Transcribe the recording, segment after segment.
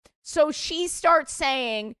So she starts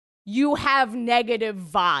saying, you have negative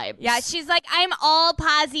vibes. Yeah, she's like, I'm all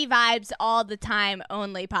posy vibes all the time,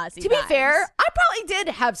 only posy vibes. To be fair, I probably did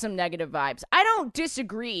have some negative vibes. I don't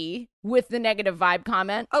disagree with the negative vibe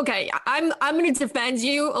comment. Okay, I'm going to defend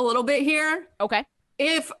you a little bit here. Okay.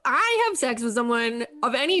 If I have sex with someone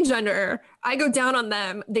of any gender, I go down on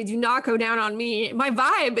them. They do not go down on me. My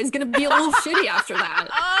vibe is going to be a little shitty after that.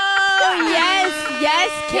 Oh,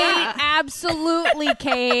 yes, Kate. Yeah. Absolutely,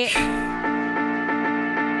 Kate.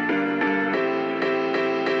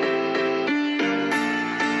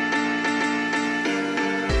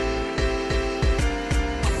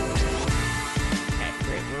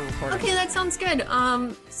 Okay, that sounds good.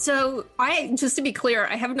 So just to be clear,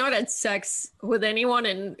 I have not had sex with anyone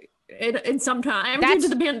in some time due to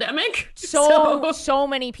the pandemic. So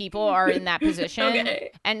many people are in that position.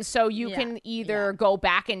 Okay. And so you can either go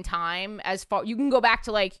back in time you can go back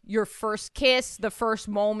to like your first kiss, the first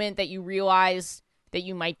moment that you realize that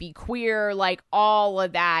you might be queer, like all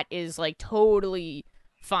of that is like totally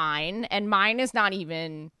fine. And mine is not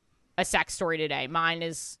even a sex story today. Mine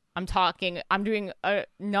is I'm doing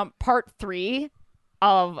part 3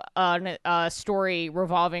 of a story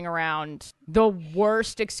revolving around the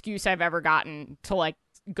worst excuse I've ever gotten to like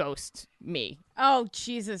ghost me. Oh,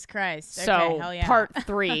 Jesus Christ. So okay, hell yeah. part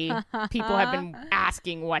 3, people have been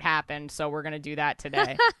asking what happened. So we're going to do that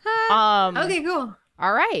today. Okay, cool.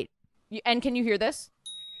 All right. And can you hear this?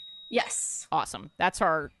 Yes. Awesome. That's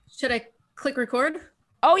our... Should I click record?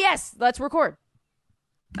 Oh, yes. Let's record.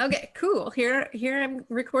 Okay, cool. Here I'm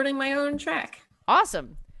recording my own track.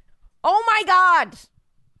 Awesome. Oh my God.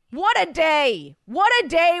 What a day. What a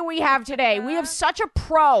day we have today. We have such a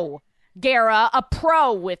pro, Gara, a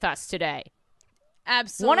pro with us today.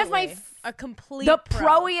 Absolutely. One of my... a complete the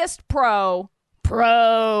pro. proiest pro,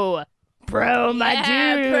 my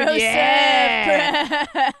dude. Pro yeah.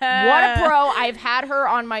 What a pro. I've had her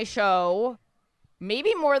on my show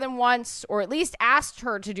maybe more than once, or at least asked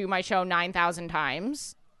her to do my show 9,000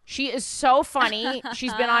 times. She is so funny.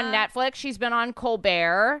 She's been on Netflix. She's been on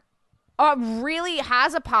Colbert. Really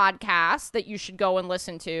has a podcast that you should go and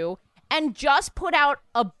listen to. And just put out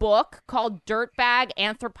a book called Dirtbag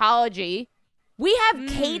Anthropology. We have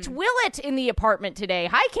Kate Willett in the apartment today.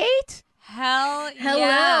 Hi, Kate. Hello.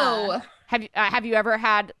 Yeah. Have you ever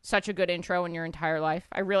had such a good intro in your entire life?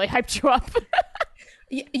 I really hyped you up.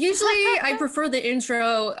 Usually I prefer the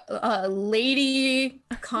intro lady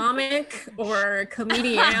comic or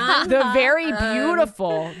comedian. The very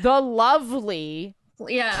beautiful, the lovely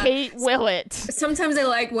Kate Willett. Sometimes I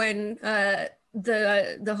like when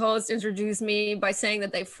the host introduced me by saying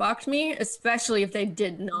that they fucked me, especially if they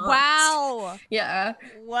did not. Wow. Yeah.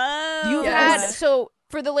 Whoa. So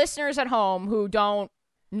for the listeners at home who don't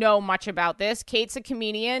know much about this, Kate's a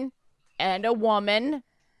comedian and a woman.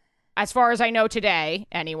 As far as I know today,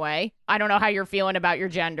 anyway. I don't know how you're feeling about your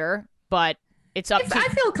gender, but it's up to... I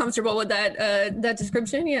feel comfortable with that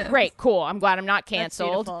description, yeah. Great, cool. I'm glad I'm not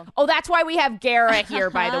canceled. That's why we have Gara here,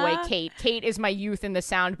 by the way, Kate. Kate is my youth in the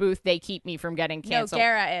sound booth. They keep me from getting canceled. No,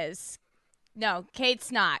 Gara is. No, Kate's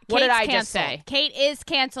not. What Kate's did I canceled. just say? Kate is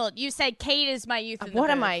canceled. You said Kate is my youth in the booth. What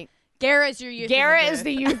am I... Gara is your youth Gara in the booth. is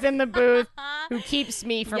the youth in the booth who keeps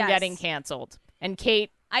me from getting canceled. And Kate...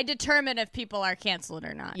 I determine if people are canceled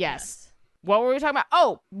or not. Yes. What were we talking about?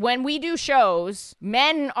 Oh, when we do shows,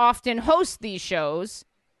 men often host these shows,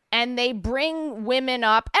 and they bring women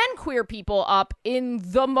up and queer people up in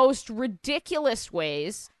the most ridiculous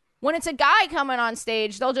ways. When it's a guy coming on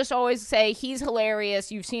stage, they'll just always say, he's hilarious,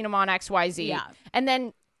 you've seen him on XYZ. Yeah. And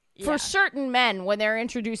then for certain men, when they're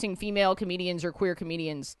introducing female comedians or queer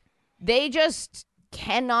comedians, they just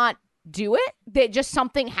cannot do it. Just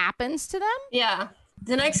something happens to them. Yeah.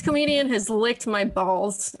 The next comedian has licked my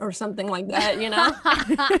balls or something like that, you know?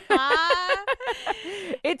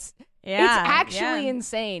 It's actually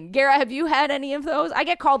insane. Gara, have you had any of those? I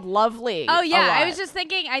get called lovely. Oh, yeah. I was just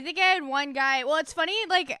thinking, I think I had one guy. Well, it's funny,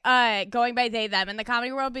 like, going by they, them in the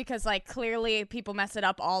comedy world because, like, clearly people mess it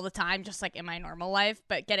up all the time, just like in my normal life.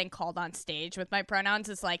 But getting called on stage with my pronouns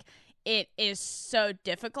is like, it is so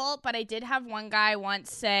difficult. But I did have one guy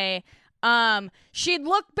once say, she'd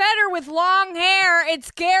look better with long hair.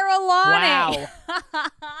 It's Gara Loney. Wow.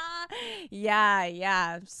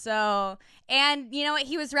 Yeah. So, and you know what?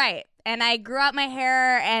 He was right. And I grew out my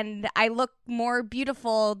hair and I look more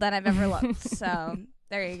beautiful than I've ever looked. So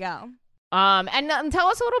there you go. And tell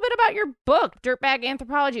us a little bit about your book, Dirtbag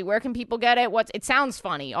Anthropology. Where can people get it? It sounds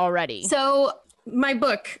funny already. So my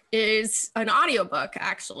book is an audiobook,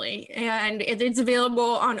 actually, and it's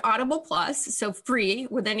available on Audible Plus, so free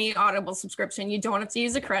with any Audible subscription. You don't have to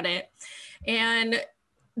use a credit. And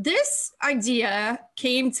this idea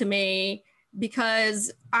came to me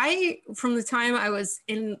because from the time I was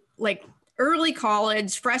in like early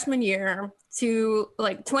college, freshman year to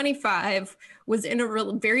like 25, was in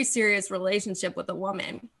a very serious relationship with a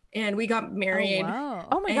woman. And we got married. Oh, wow.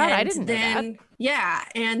 Oh my God, I didn't know that. Yeah.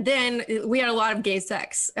 And then we had a lot of gay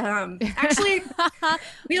sex. Actually,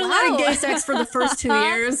 we had a lot of gay sex for the first 2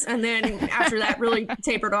 years. And then after that really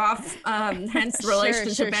tapered off, hence the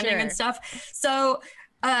relationship ending and stuff. So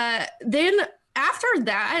then after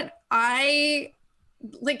that, I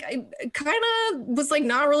kind of was like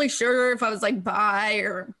not really sure if I was like bi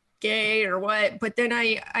or gay or what, but then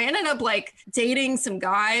I ended up like dating some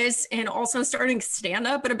guys and also starting stand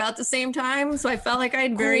up at about the same time. So I felt like I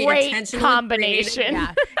had very intentional combination.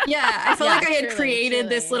 I felt like I had created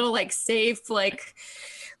this little like safe, like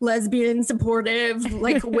lesbian supportive,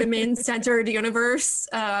 like women centered universe.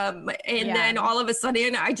 Then all of a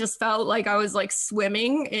sudden I just felt like I was like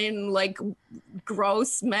swimming in like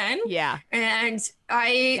gross men. Yeah. And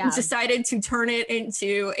I decided to turn it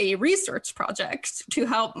into a research project to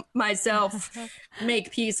help myself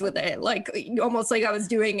make peace with it. Like almost like I was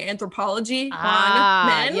doing anthropology on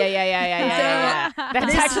men. Yeah.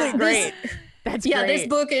 That's actually great. That's great. This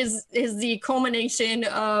book is the culmination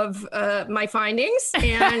of my findings,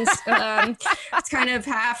 and it's kind of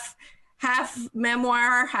half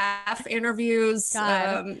memoir, half interviews,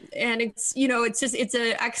 and it's it's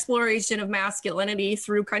an exploration of masculinity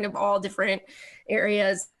through kind of all different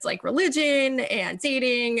areas like religion and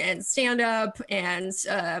dating and stand up and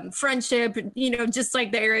friendship. Just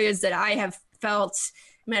like the areas that I have felt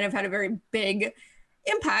men have had a very big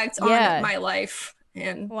impact on my life.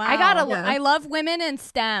 And wow. I love women in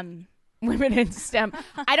STEM. Women in STEM.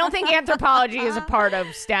 I don't think anthropology is a part of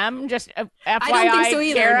STEM. Just FYI, I don't think so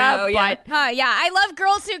either. Kara, but I love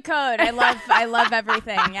Girls Who Code. I love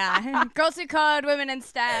everything. Yeah, Girls Who Code, women in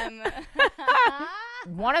STEM.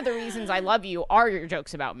 One of the reasons I love you are your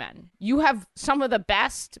jokes about men. You have some of the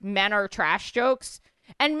best men are trash jokes,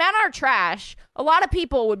 and men are trash. A lot of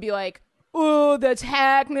people would be like, "Oh, that's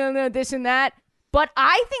hack, no, this and that." But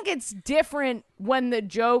I think it's different when the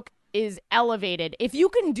joke is elevated. If you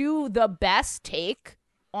can do the best take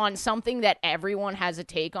on something that everyone has a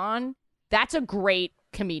take on, that's a great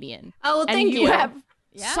comedian. Oh, well, thank you. You have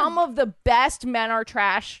some of the best men are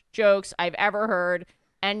trash jokes I've ever heard.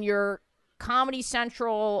 And your Comedy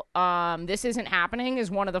Central, This Isn't Happening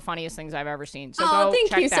is one of the funniest things I've ever seen. So go thank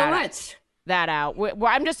check you so much. That out.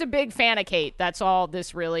 I'm just a big fan of Kate. That's all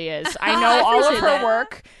this really is. I know all of her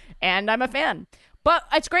work, and I'm a fan. But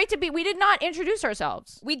it's great to be. We did not introduce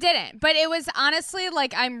ourselves. We didn't. But it was honestly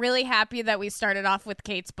like I'm really happy that we started off with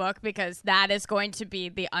Kate's book because that is going to be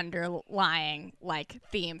the underlying like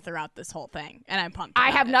theme throughout this whole thing. And I'm pumped.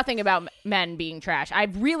 I have nothing about men being trash. I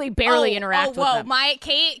really barely interact with them. My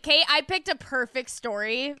Kate, I picked a perfect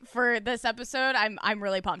story for this episode. I'm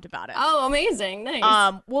really pumped about it. Oh, amazing.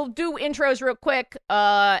 Nice. We'll do intros real quick.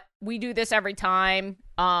 We do this every time.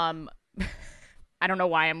 I don't know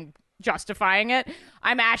why I'm justifying it.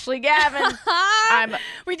 I'm Ashley Gavin.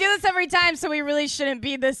 We do this every time, so we really shouldn't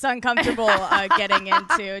be this uncomfortable getting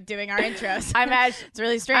into doing our intros. It's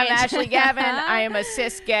really strange. I'm Ashley Gavin. I am a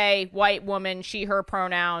cis gay white woman, she, her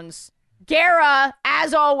pronouns. Gara,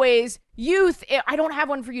 as always, youth. I don't have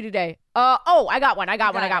one for you today. I got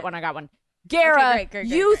one. Gara, okay, great,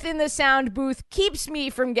 youth in the sound booth keeps me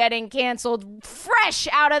from getting canceled fresh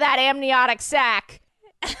out of that amniotic sack.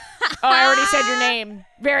 I already said your name.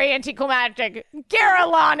 Very anticlimactic. Gara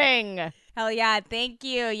Lonning. Hell yeah, thank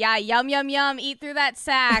you. Yeah, yum, yum, yum. Eat through that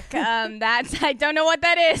sack. I don't know what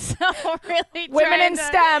that is. So really Women in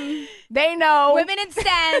STEM. They know. Women in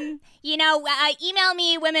STEM. Email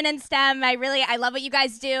me, Women in STEM. I love what you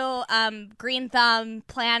guys do. Green thumb,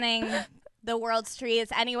 planning the world's trees.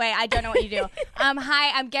 Anyway, I don't know what you do.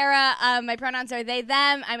 Hi, I'm Gara. My pronouns are they,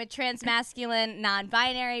 them. I'm a trans-masculine,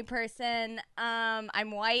 non-binary person.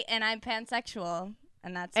 I'm white and I'm pansexual.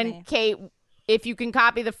 And that's me. And Kate, if you can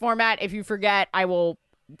copy the format, if you forget, I will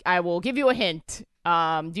give you a hint.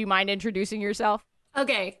 Do you mind introducing yourself?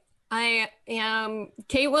 Okay. I am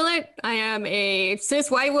Kate Willett. I am a cis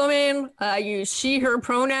white woman. I use she, her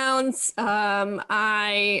pronouns.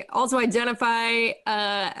 I also identify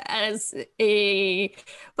as a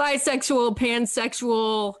bisexual,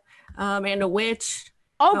 pansexual, and a witch.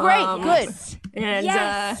 Oh, great. Good. And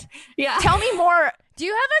yes. Yeah. Tell me more. Do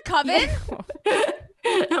you have a coven?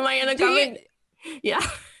 Am I in a coven? Yeah.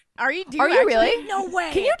 Are you really? No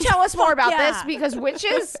way. Can you tell us more about this? Because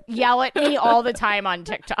witches yell at me all the time on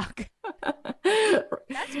TikTok.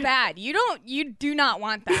 That's bad. You do not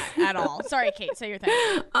want that at all. Sorry, Kate, say your thing.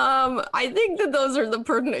 I think that those are the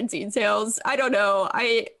pertinent details. I don't know.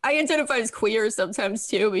 I identify as queer sometimes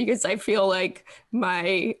too because I feel like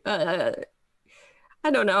my I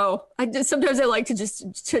don't know. Sometimes I like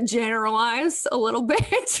to generalize a little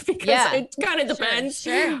bit because it kind of depends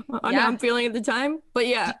on how I'm feeling at the time. But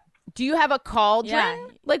yeah. Do you have a cauldron? Yeah.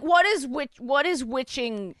 Like what is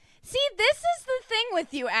witching? See, this is the thing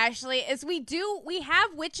with you, Ashley, is we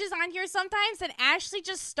have witches on here sometimes, and Ashley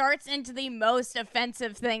just starts into the most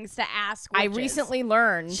offensive things to ask witches. I recently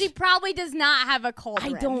learned. She probably does not have a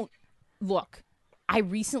cauldron. I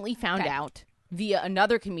recently found out via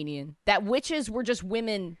another comedian that witches were just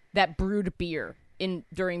women that brewed beer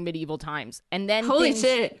during medieval times. And then things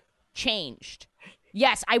changed.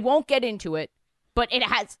 Yes, I won't get into it. But it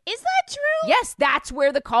has. Is that true? Yes, that's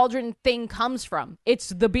where the cauldron thing comes from. It's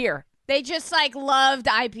the beer. They just loved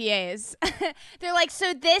IPAs. They're like,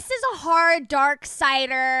 so this is a hard dark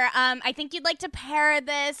cider. I think you'd like to pair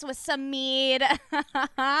this with some mead.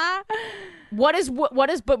 What does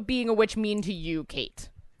being a witch mean to you, Kate?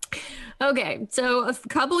 Okay, so a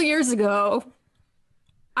couple years ago,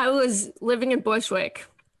 I was living in Bushwick,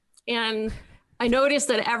 and I noticed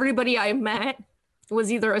that everybody I met was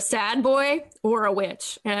either a sad boy or a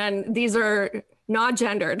witch, and these are not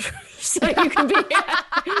gendered, so you can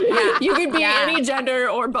be any gender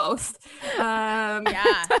or both. Or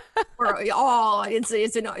all.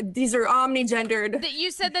 These are omnigendered.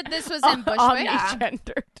 You said that this was in Bushwick.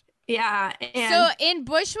 Omnigendered. Yeah. So in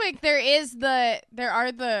Bushwick, there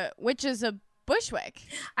are the witches of Bushwick.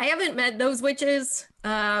 I haven't met those witches,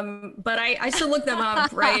 but I should look them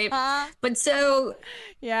up, right? But so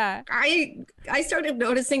I started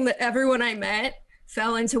noticing that everyone I met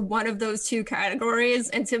fell into one of those two categories,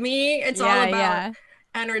 and to me, it's all about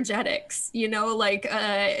energetics.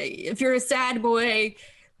 If you're a sad boy,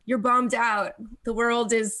 you're bummed out. The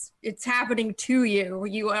world it's happening to you.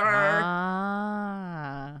 You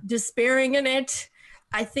are despairing in it.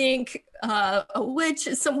 I think a witch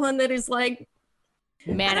is someone that is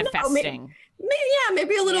manifesting.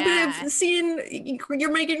 Maybe a little bit of seeing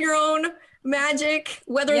you're making your own magic,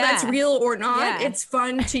 whether that's real or not. It's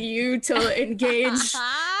fun to you to engage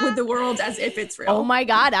with the world as if it's real. Oh my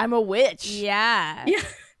God, I'm a witch. Yeah.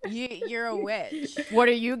 You're a witch. What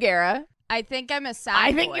are you, Gara? I think I'm a sad boy.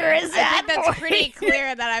 I think you're a sad boy. That's pretty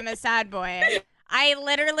clear that I'm a sad boy. I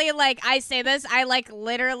literally, I say this, I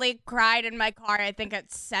literally cried in my car, I think at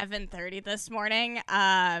 7:30 this morning.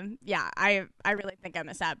 I really think I'm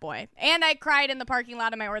a sad boy. And I cried in the parking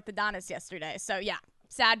lot of my orthodontist yesterday. So yeah,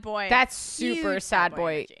 sad boy. That's super sad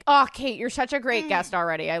boy. Energy. Oh, Kate, you're such a great guest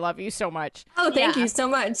already. I love you so much. Oh, thank you so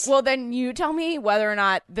much. Well, then you tell me whether or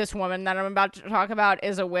not this woman that I'm about to talk about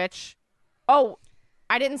is a witch. Oh,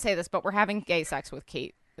 I didn't say this, but we're having gay sex with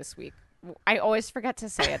Kate this week. I always forget to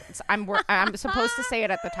say it. I'm supposed to say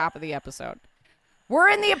it at the top of the episode. We're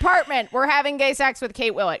in the apartment. We're having gay sex with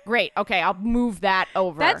Kate Willett. Great. Okay, I'll move that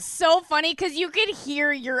over. That's so funny because you could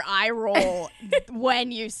hear your eye roll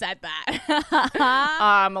when you said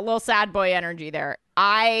that. A little sad boy energy there.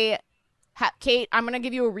 Kate, I'm going to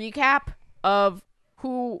give you a recap of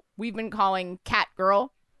who we've been calling Cat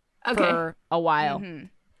Girl for a while. Mm-hmm.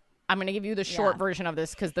 I'm going to give you the short version of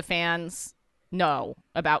this because the fans know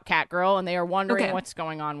about Cat Girl and they are wondering what's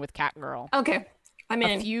going on with Cat Girl. Okay, I'm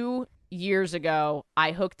in. A few years ago,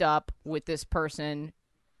 I hooked up with this person.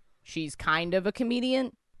 She's kind of a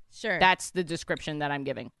comedian. Sure. That's the description that I'm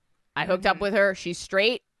giving. I hooked up with her. She's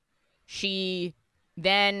straight. She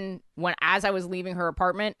then, as I was leaving her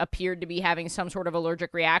apartment, appeared to be having some sort of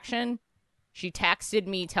allergic reaction. She texted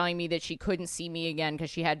me telling me that she couldn't see me again because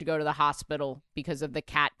she had to go to the hospital because of the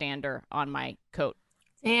cat dander on my coat.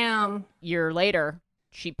 Damn. Year later,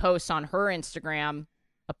 she posts on her Instagram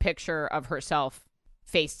a picture of herself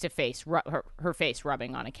face to face, her face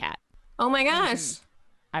rubbing on a cat. Oh my gosh.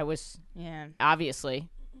 I was obviously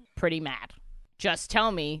pretty mad. Just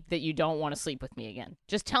tell me that you don't want to sleep with me again.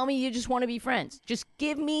 Just tell me you just want to be friends. Just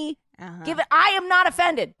give it. I am not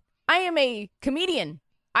offended. I am a comedian.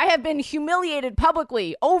 I have been humiliated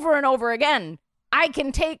publicly over and over again. I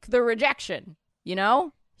can take the rejection, you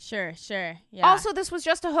know? Sure. Yeah. Also, this was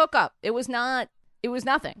just a hookup. It was nothing.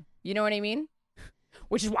 You know what I mean?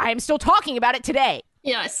 Which is why I'm still talking about it today.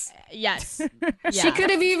 Yes. She could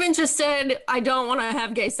have even just said, I don't want to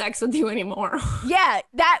have gay sex with you anymore. Yeah,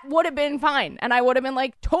 that would have been fine. And I would have been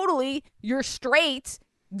like, totally, you're straight.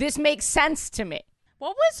 This makes sense to me.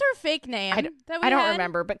 What was her fake name? I don't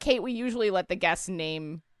remember. But Kate, we usually let the guests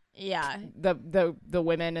name the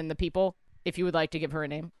women and the people. If you would like to give her a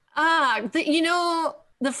name.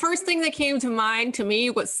 the first thing that came to mind to me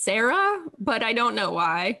was Sarah, but I don't know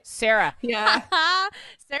why. Sarah. Yeah.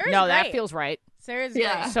 Sarah's No, great. that feels right. Sarah's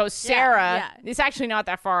Yeah. great. So Sarah, yeah. it's actually not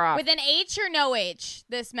that far off. With an H or no H,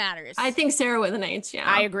 this matters. I think Sarah with an H, yeah.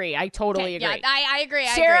 I agree. I totally agree. Yeah, I agree.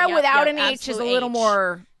 Sarah Yep, without yep, an H is a absolute little H.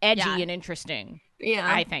 more edgy Yeah. and interesting,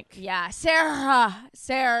 Yeah. I think. Yeah, Sarah.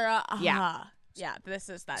 Yeah. Yeah, this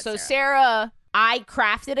is that. So Sarah, I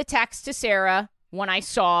crafted a text to Sarah when I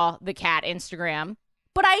saw the cat Instagram,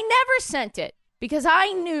 but I never sent it because I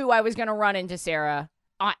knew I was going to run into Sarah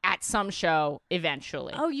at some show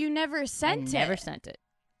eventually. Oh, you never sent it? Never sent it.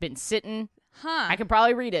 Been sitting. Huh. I could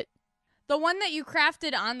probably read it. The one that you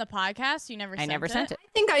crafted on the podcast, you never I never sent it. I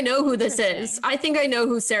think I know who this is. Interesting. I think I know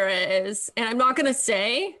who Sarah is, and I'm not going to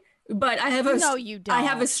say, but I have a No, you don't. I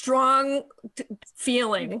have a strong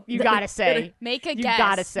feeling. You that- gotta say. Make a You guess.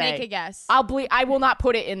 gotta say. Make a guess. I will not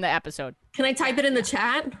put it in the episode. Can I type it in the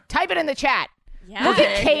chat? Type it in the chat. Yeah. Look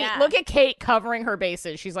at Okay. Kate. Yeah. Look at Kate covering her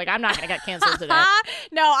bases. She's like, I'm not going to get canceled today.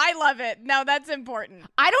 No, I love it. No, that's important.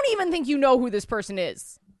 I don't even think you know who this person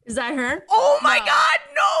is. Is that her? Oh my No. God,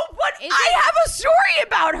 no! What? Is I it- have a story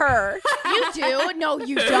about her. You do? No,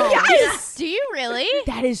 you don't. Yes. Do you really?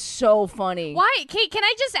 That is so funny. Why, Kate? Can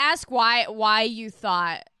I just ask why you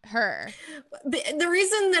thought her? The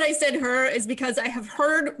reason that I said her is because I have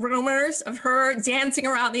heard rumors of her dancing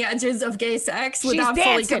around the edges of gay sex She's without fully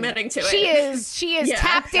dancing. committing to it. She is Yeah.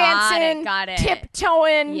 tap Got it, dancing, got it.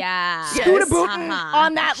 tiptoeing, Yeah. scootabooting Uh-huh.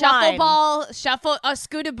 on that Shuffle line. ball, shuffle,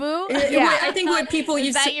 scootaboo. Yeah. I think what people Is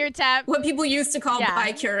used that to your tap? what people used to call Yeah.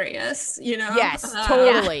 bi-curious, you know? Yes, Uh,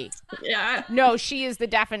 totally. Yeah. No, she is the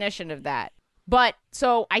definition of that. But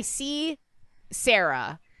so I see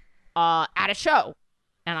Sarah at a show,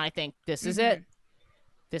 and I think this is it.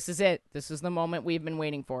 This is it. This is the moment we've been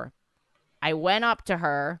waiting for. I went up to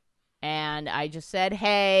her and I just said,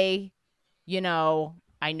 hey, you know,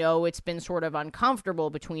 I know it's been sort of uncomfortable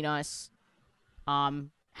between us.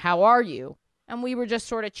 How are you? And we were just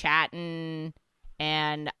sort of chatting,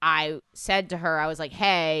 and I said to her, I was like,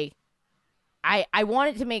 hey, I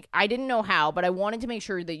wanted to make, I didn't know how, but I wanted to make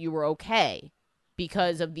sure that you were okay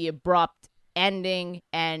because of the abrupt ending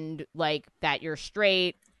and like that you're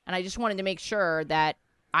straight. And I just wanted to make sure that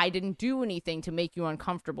I didn't do anything to make you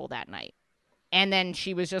uncomfortable that night. And then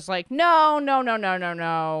she was just like, no.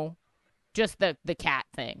 Just the cat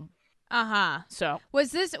thing. Uh-huh. So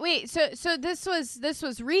Was this so this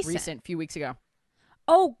was recent. few weeks ago.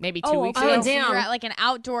 Oh, Maybe 2 weeks okay. ago. So you were Damn. at like an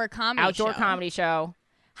outdoor comedy Outdoor show. comedy show.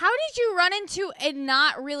 How did you run into a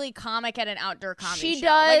not really comic at an outdoor comedy She show?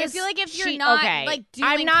 does. Like, I feel like if you're not okay. like doing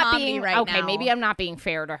I'm not comedy being, right okay, now. maybe I'm not being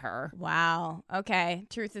fair to her. Wow. Okay.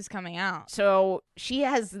 Truth is coming out. So she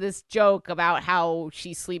has this joke about how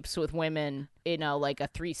she sleeps with women in like a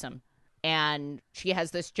threesome. And she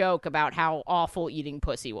has this joke about how awful eating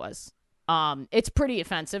pussy was. It's pretty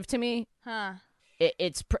offensive to me. Huh.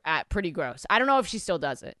 It's pretty gross. I don't know if she still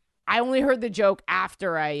does it. I only heard the joke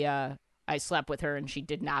after I slept with her, and she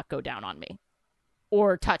did not go down on me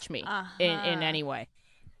or touch me in any way.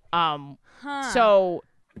 So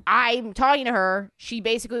I'm talking to her. She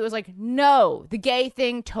basically was like, no, the gay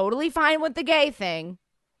thing, totally fine with the gay thing.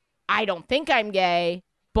 I don't think I'm gay,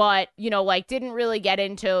 but, you know, like, didn't really get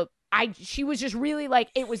into, she was just really like,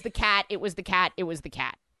 it was the cat, it was the cat, it was the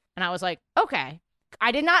cat. And I was like, okay.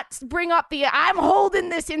 I did not bring up I'm holding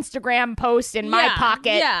this Instagram post in my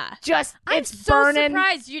pocket. Yeah. Just, I'm it's so burning.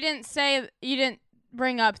 surprised you didn't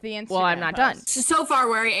bring up the Instagram. Well, I'm not done. post. So far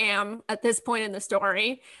where I am at this point in the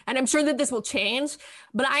story, and I'm sure that this will change,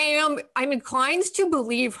 but I'm inclined to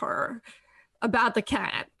believe her about the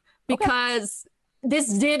cat because this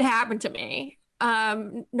did happen to me.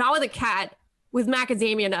 Not with a cat, with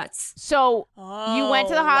macadamia nuts. So you went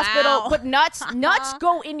to the hospital, wow. but nuts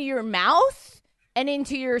go into your mouth and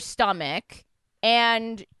into your stomach,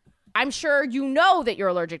 and I'm sure you know that you're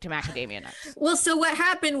allergic to macadamia nuts. Well, so what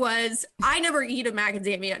happened was I never eat a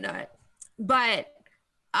macadamia nut, but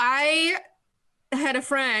I had a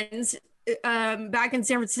friend back in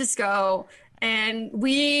San Francisco, and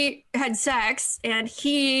we had sex, and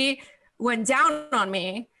he went down on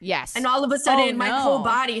me, Yes. and all of a sudden Oh, my no. whole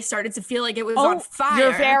body started to feel like it was on fire.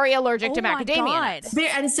 You're very allergic to Oh my macadamia God. nuts.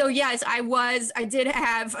 And so yes, I did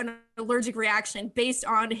have an allergic reaction based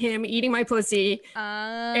on him eating my pussy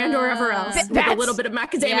and or whatever else with a That's- little bit of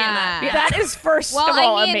macadamia yeah. nut. Yeah. That is first Well, of I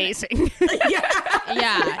all mean- amazing.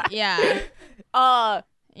 Yeah.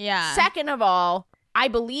 Yeah. Second of all, I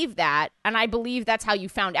believe that, and I believe that's how you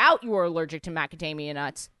found out you were allergic to macadamia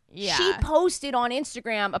nuts. Yeah. She posted on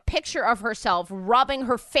Instagram a picture of herself rubbing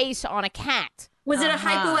her face on a cat. Was it a Uh-huh.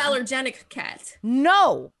 hypoallergenic cat?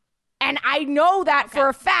 No. And I know that for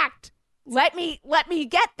a fact Let me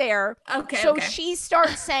get there. Okay. So okay. she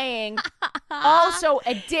starts saying, also,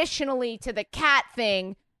 additionally to the cat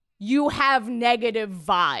thing, you have negative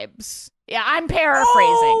vibes. Yeah, I'm paraphrasing.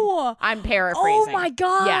 Oh! I'm paraphrasing. Oh my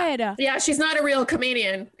god. Yeah, she's not a real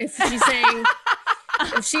comedian. If she's saying,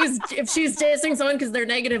 if she's dissing someone because they're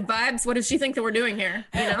negative vibes, what does she think that we're doing here?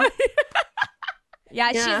 You know?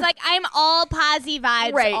 Yeah, Yeah. she's like, I'm all posy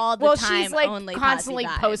vibes Right. all the well, time. she's like only constantly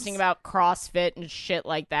posy vibes. posting about CrossFit and shit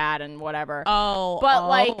like that and whatever. But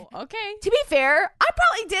like, okay. To be fair, I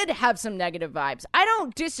probably did have some negative vibes. I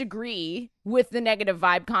don't disagree with the negative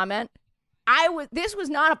vibe comment. This was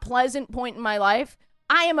not a pleasant point in my life.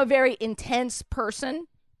 I am a very intense person.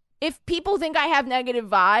 If people think I have negative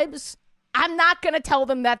vibes, I'm not going to tell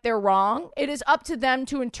them that they're wrong. It is up to them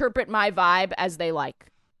to interpret my vibe as they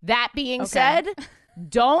like. That being said,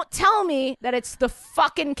 don't tell me that it's the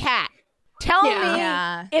fucking cat. Tell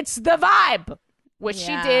me it's the vibe, which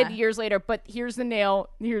she did years later. But here's the nail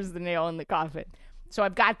in the coffin. So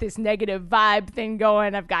I've got this negative vibe thing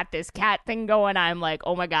going. I've got this cat thing going. I'm like,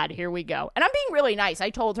 oh my God, here we go. And I'm being really nice. I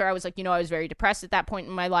told her, I was like, I was very depressed at that point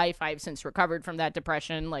in my life. I've since recovered from that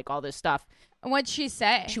depression, like all this stuff. And what'd she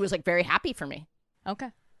say? She was like very happy for me. Okay.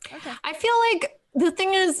 I feel like the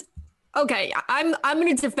thing is, okay, I'm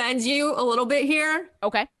going to defend you a little bit here.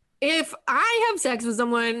 Okay. If I have sex with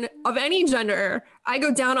someone of any gender, I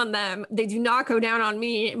go down on them. They do not go down on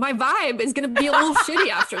me. My vibe is going to be a little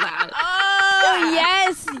shitty after that. Oh,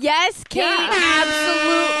 yes, Kate.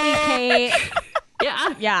 Absolutely, Kate.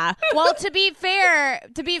 Yeah. Well, to be fair,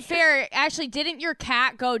 actually, didn't your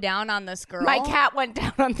cat go down on this girl? My cat went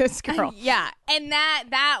down on this girl. Yeah, and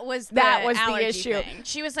that was the issue. thing.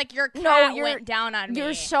 She was like, your cat went down on me.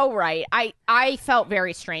 You're so right. I felt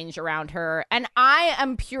very strange around her, and I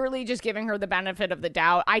am purely just giving her the benefit of the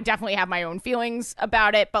doubt. I definitely have my own feelings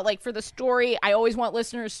about it, but like for the story, I always want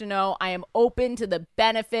listeners to know I am open to the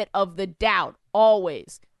benefit of the doubt,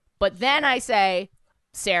 always. But then I say,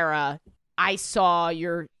 Sarah, I saw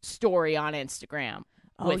your story on Instagram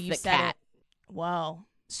with you the said cat. It. Whoa.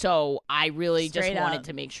 So I really Straight just wanted up.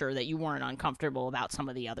 to make sure that you weren't uncomfortable about some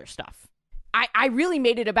of the other stuff. I really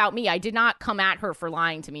made it about me. I did not come at her for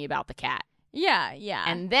lying to me about the cat. Yeah.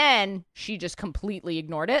 And then she just completely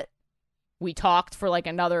ignored it. We talked for like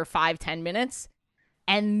another 5-10 minutes.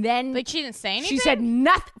 And then like she didn't say anything? She said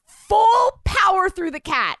nothing. Full power through the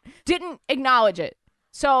cat. Didn't acknowledge it.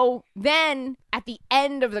 So then at the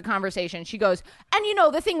end of the conversation, she goes, and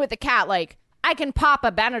the thing with the cat, like, I can pop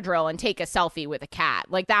a Benadryl and take a selfie with a cat.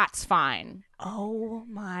 Like, that's fine. Oh,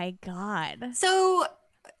 my God. So,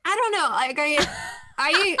 I don't know.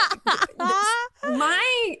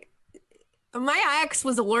 Like, my ex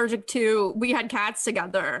was allergic to, we had cats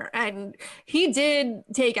together, and he did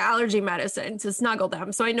take allergy medicine to snuggle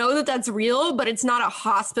them. So I know that that's real, but it's not a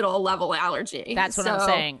hospital level allergy. That's what I'm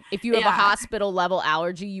saying. If you have a hospital level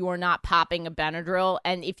allergy, you are not popping a Benadryl.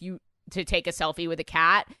 And to take a selfie with a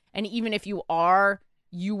cat, and even if you are,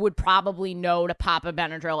 you would probably know to pop a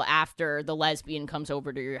Benadryl after the lesbian comes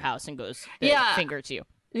over to your house and goes finger to you.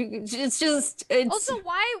 It's also,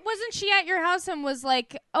 why wasn't she at your house and was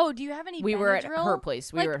like, oh, do you have any We Benadryl? were at her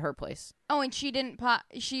place. We were at her place. Oh, and she didn't pop.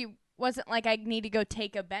 She wasn't like, I need to go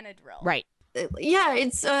take a Benadryl. Right. Yeah,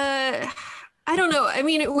 it's I don't know. I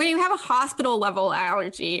mean, when you have a hospital level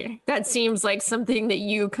allergy, that seems like something that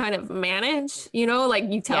you kind of manage,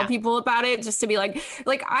 like you tell people about it just to be like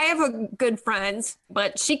I have a good friend,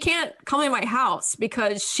 but she can't come in my house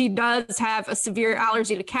because she does have a severe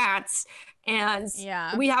allergy to cats. And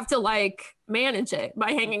we have to like manage it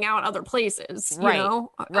by hanging out other places, you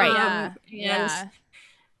know? Right.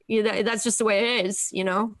 That's just the way it is,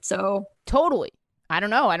 so. Totally. I don't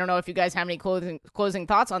know if you guys have any closing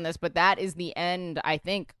thoughts on this, but that is the end, I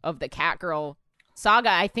think, of the Catgirl saga.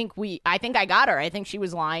 I think I got her. I think she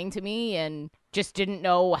was lying to me and just didn't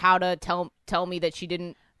know how to tell me that she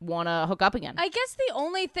didn't want to hook up again. I guess the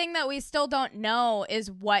only thing that we still don't know is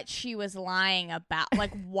what she was lying about,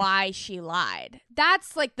 like why she lied.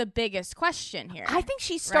 That's like the biggest question here. I think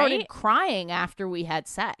she started crying after we had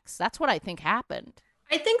sex. That's what I think happened.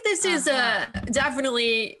 I think this is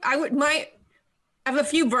definitely, I have a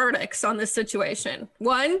few verdicts on this situation.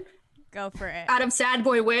 One, go for it. Out of Sad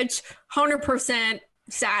Boy Witch, 100%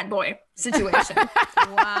 sad boy situation.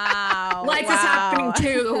 Wow. Life is happening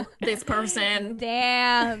to this person.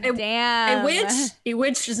 Damn. A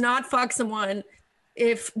witch does not fuck someone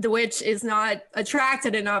if the witch is not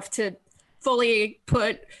attracted enough to fully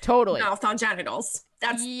put mouth on genitals.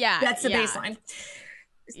 That's the baseline.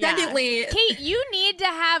 Secondly, Kate, you need to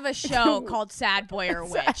have a show called Sad Boy or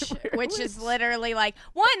Witch, which is literally like,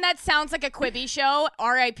 one, that sounds like a Quibi show,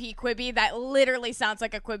 R.I.P. Quibi, that literally sounds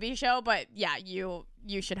like a Quibi show, but yeah, you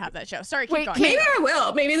should have that show. Sorry, keep going. Maybe I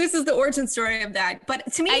will. Maybe this is the origin story of that.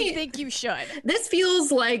 But to me, I think you should. This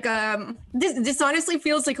feels like this honestly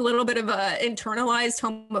feels like a little bit of a internalized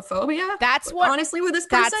homophobia. That's what honestly with this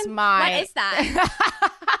person. That's my. What is that?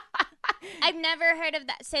 I've never heard of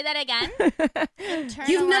that. Say that again.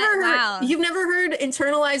 You've never heard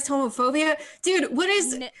internalized homophobia, dude? What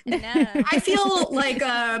is? No. I feel like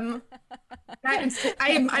I'm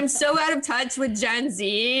so out of touch with Gen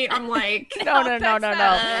Z. I'm like, no.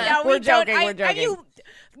 We're joking. We're joking.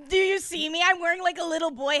 Do you see me? I'm wearing like a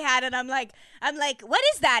little boy hat, and I'm like, what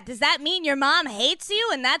is that? Does that mean your mom hates you,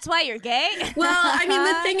 and that's why you're gay? Well, I mean,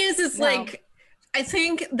 the thing is like. I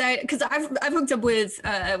think that because I've hooked up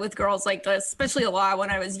with girls like this, especially a lot when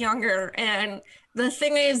I was younger. And the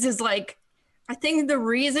thing is like, I think the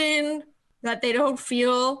reason that they don't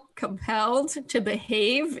feel compelled to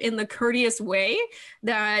behave in the courteous way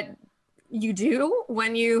that you do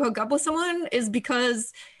when you hook up with someone is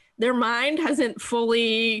because their mind hasn't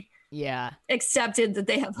fully accepted that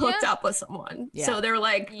they have hooked up with someone. So they're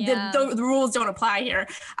like, the rules don't apply here.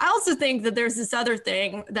 I also think that there's this other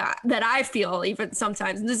thing that I feel even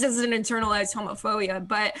sometimes, and this isn't internalized homophobia,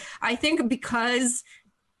 but I think because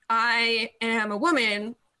I am a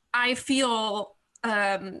woman, I feel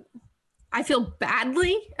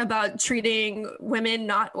badly about treating women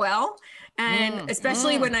not well. And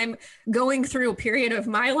especially when I'm going through a period of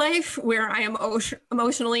my life where I am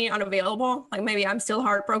emotionally unavailable, like maybe I'm still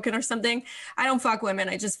heartbroken or something, I don't fuck women,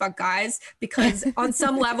 I just fuck guys, because on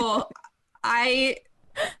some level, I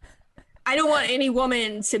don't want any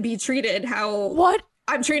woman to be treated how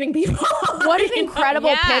I'm treating people. What an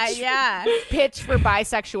incredible pitch for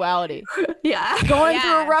bisexuality. Going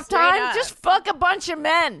through a rough time, just fuck a bunch of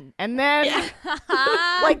men. And then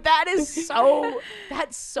like that's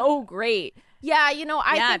so great. Yeah, I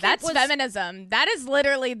think that's feminism. That is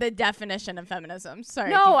literally the definition of feminism. Sorry.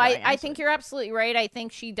 No, I think you're absolutely right. I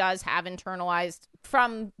think she does have internalized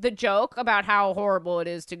from the joke about how horrible it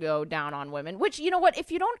is to go down on women, which, you know what,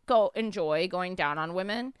 if you don't enjoy going down on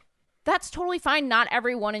women, that's totally fine. Not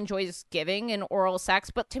everyone enjoys giving and oral sex,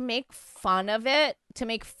 but to make fun of it,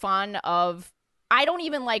 I don't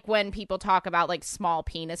even like when people talk about like small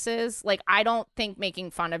penises. Like, I don't think making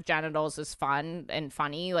fun of genitals is fun and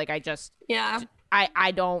funny. Like, I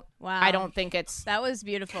don't. Wow. I don't think it's. That was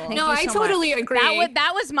beautiful. No, I totally agree.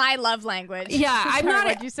 That was my love language. Yeah, I'm not.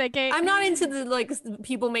 What'd you say, Kate? I'm not into the like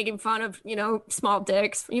people making fun of small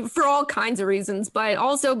dicks for all kinds of reasons, but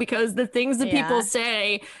also because the things that people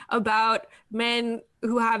say about men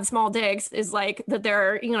who have small dicks is like that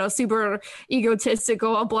they're super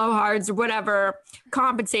egotistical, blowhards or whatever,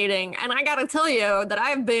 compensating. And I gotta tell you that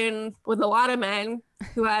I've been with a lot of men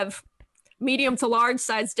who have medium to large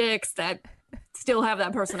size dicks that still have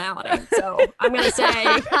that personality. So I'm gonna say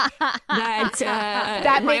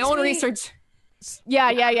that my own research.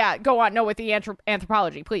 Yeah. Go on. No, with the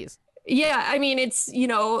anthropology, please. Yeah, I mean, it's,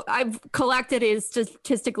 I've collected a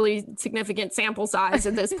statistically significant sample size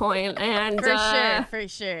at this point, and for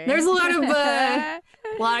sure. There's a lot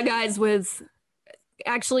of guys with,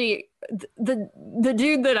 actually, the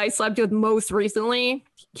dude that I slept with most recently,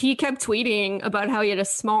 he kept tweeting about how he had a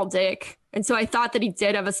small dick, and so I thought that he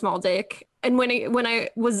did have a small dick. And when I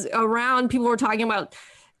was around, people were talking about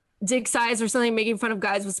dick size or something, making fun of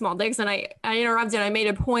guys with small dicks, and I interrupted. I made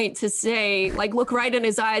a point to say, like, look right in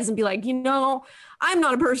his eyes and be like, I'm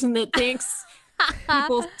not a person that thinks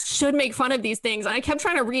people should make fun of these things. And I kept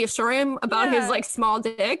trying to reassure him about his like small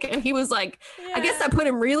dick, and he was like, I guess that put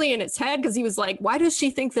him really in his head, because he was like, why does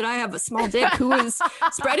she think that I have a small dick? Who is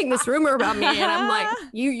spreading this rumor about me? And I'm like,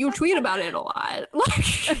 you tweet about it a lot.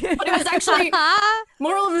 Like, but it was actually,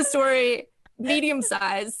 moral of the story, medium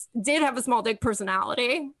size, did have a small dick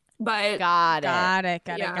personality. But got it.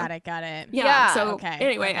 Yeah. So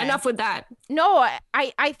anyway, enough with that. No,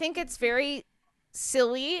 I think it's very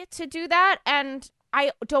silly to do that, and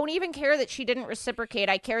I don't even care that she didn't reciprocate.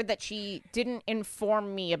 I cared that she didn't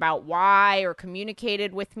inform me about why, or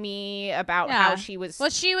communicated with me about how she was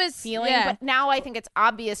feeling. Yeah. But now I think it's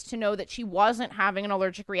obvious to know that she wasn't having an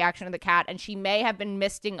allergic reaction to the cat, and she may have been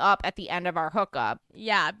misting up at the end of our hookup.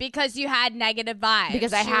 Yeah, because you had negative vibes.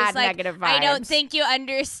 Because I had negative vibes. I don't think you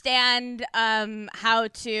understand how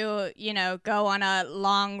to, go on a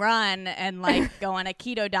long run and like go on a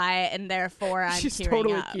keto diet, and therefore I'm She's tearing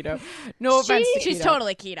totally up. keto. No offense to She's keto.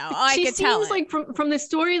 totally keto. Oh, I could tell. She seems like from the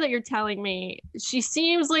story that you're telling me, she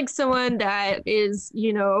seems like someone that is,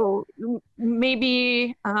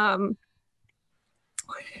 maybe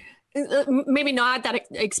maybe not that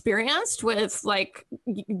experienced with like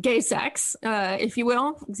gay sex, if you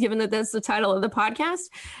will, given that that's the title of the podcast.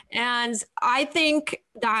 And I think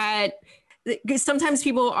that sometimes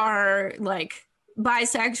people are like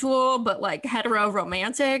bisexual but like hetero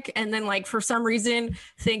romantic, and then like for some reason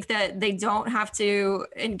think that they don't have to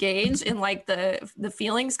engage in like the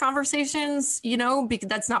feelings conversations, you know, because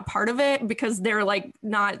that's not part of it, because they're like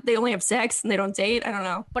not, they only have sex and they don't date. I don't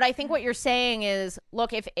know. But I think what you're saying is,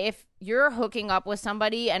 look, if you're hooking up with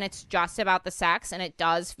somebody and it's just about the sex and it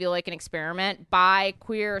does feel like an experiment, bi,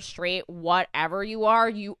 queer, straight, whatever you are,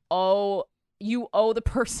 you owe the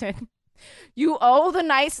person, you owe the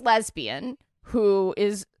nice lesbian who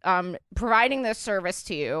is providing this service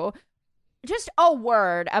to you just a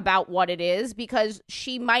word about what it is, because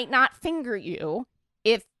she might not finger you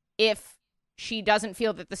if she doesn't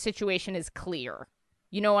feel that the situation is clear.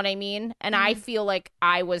 You know what I mean? And I feel like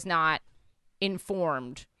I was not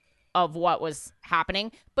informed of what was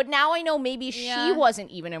happening. But now I know maybe she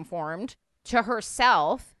wasn't even informed to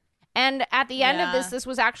herself. And at the end of this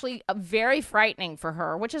was actually very frightening for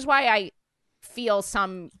her, which is why I feel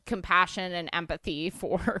some compassion and empathy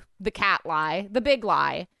for the cat lie, the big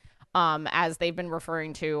lie, as they've been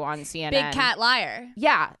referring to on CNN. Big cat liar.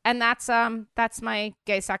 Yeah, and that's my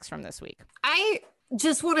gay sex from this week. I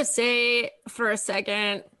just want to say for a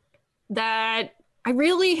second that I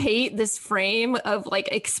really hate this frame of like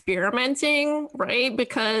experimenting, right?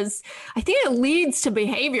 Because I think it leads to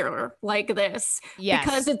behavior like this. Yes.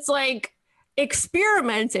 Because it's like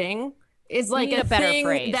experimenting is like a better thing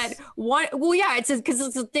phrase. that one, well, yeah, it's because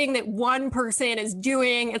it's a thing that one person is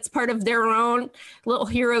doing. It's part of their own little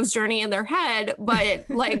hero's journey in their head. But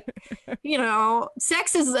like, you know,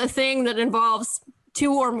 sex is a thing that involves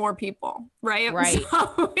two or more people, right? Right.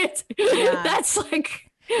 So that's like,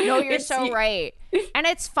 no, you're so right. And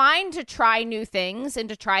it's fine to try new things and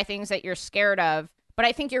to try things that you're scared of. But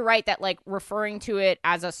I think you're right that like referring to it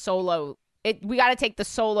as a solo, we got to take the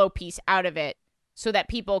solo piece out of it, so that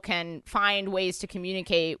people can find ways to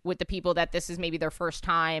communicate with the people that this is maybe their first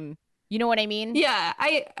time. You know what I mean? Yeah,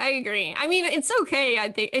 I agree. I mean, it's okay.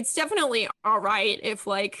 I think it's definitely all right if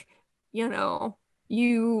like, you know,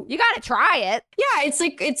 you got to try it. Yeah, it's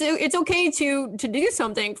like it's okay to do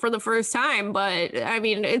something for the first time, but I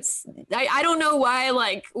mean, I don't know why,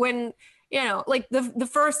 like when, you know, like the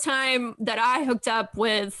first time that I hooked up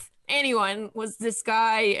with anyone was this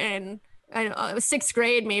guy in, I don't know, sixth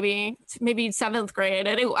grade, maybe seventh grade.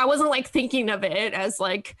 And I wasn't like thinking of it as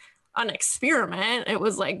like an experiment. It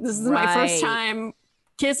was like, this is my first time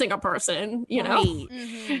kissing a person, you know?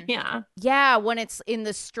 Mm-hmm. Yeah. Yeah. When it's in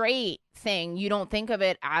the straight thing, you don't think of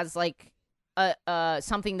it as like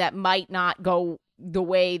something that might not go the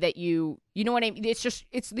way that you know what I mean?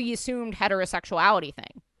 It's the assumed heterosexuality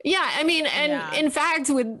thing. Yeah, I mean, and in fact,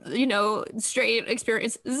 with, you know, straight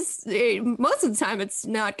experiences, most of the time it's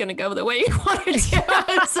not going to go the way you want it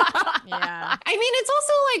to. So, Yeah. I mean, it's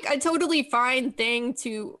also like a totally fine thing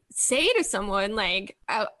to say to someone, like,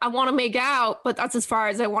 I want to make out, but that's as far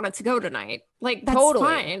as I want it to go tonight. Like, that's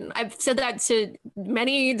fine. I've said that to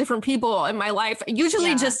many different people in my life,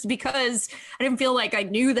 usually just because I didn't feel like I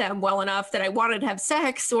knew them well enough that I wanted to have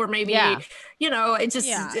sex, or maybe, you know, it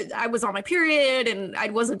just, I was on my period and I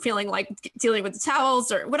wasn't feeling like dealing with the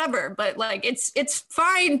towels or whatever. But like, it's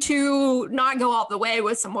fine to not go all the way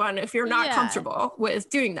with someone if you're not comfortable with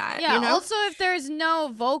doing that. Yeah. You know? Also, if there's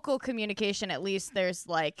no vocal communication, at least there's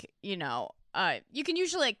like, you know, you can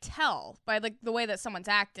usually like tell by like the way that someone's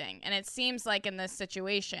acting. And it seems like in this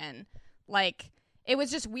situation, like it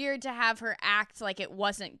was just weird to have her act like it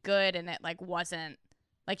wasn't good, and it like wasn't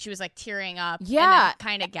like she was like tearing up. Yeah. And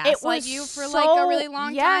kind of gaslight you for like a really long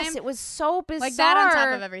time. Yes, it was so bizarre. Like that on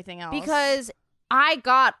top of everything else. Because I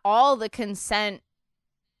got all the consent,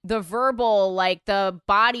 the verbal, like the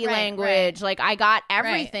body language, like I got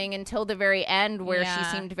everything until the very end where she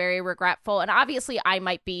seemed very regretful. And obviously I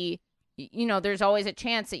might be, you know, there's always a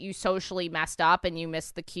chance that you socially messed up and you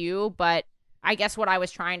missed the cue. But I guess what I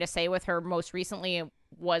was trying to say with her most recently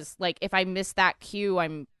was like, if I missed that cue,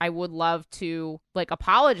 I would love to like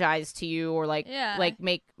apologize to you, or like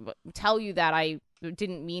tell you that I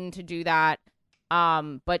didn't mean to do that.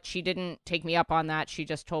 But she didn't take me up on that. She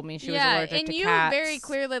just told me she was allergic to cats. And you very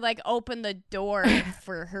clearly like opened the door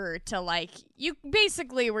for her to like, you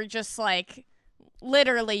basically were just like,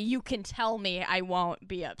 literally, you can tell me, I won't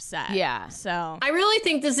be upset. Yeah. So I really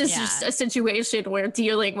think this is just a situation where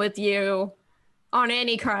dealing with you on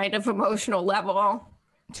any kind of emotional level,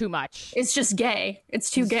 too much. It's just gay.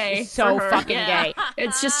 It's too gay. So fucking gay.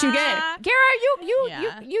 It's just too gay. Gara, you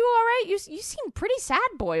all right? You seem pretty sad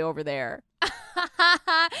boy over there.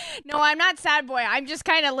 No, I'm not sad boy. I'm just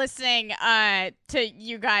kind of listening to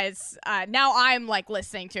you guys. Now I'm like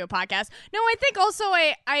listening to a podcast. No, I think also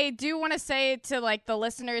I do want to say to like the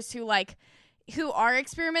listeners who are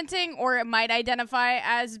experimenting or might identify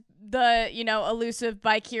as the, elusive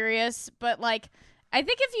bi-curious, but like I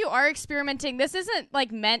think if you are experimenting, this isn't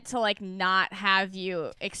like meant to like not have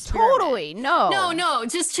you experiment. Totally. No. No,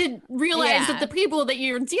 just to realize that the people that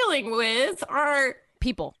you're dealing with are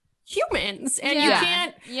people. Humans, and you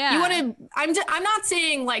can't. You want to. I'm not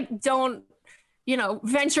saying like don't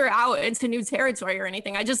venture out into new territory or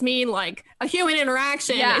anything. I just mean like a human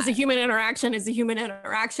interaction is a human interaction is a human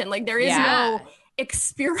interaction. Like there is no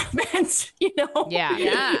experiment.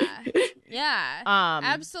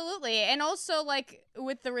 Absolutely. And also like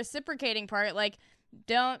with the reciprocating part, like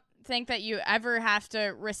don't think that you ever have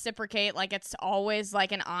to reciprocate. Like it's always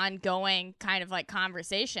like an ongoing kind of like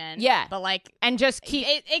conversation. But like, and just keep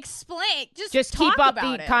just keep up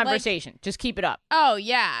the it. conversation. Just keep it up. Oh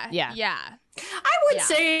yeah. I would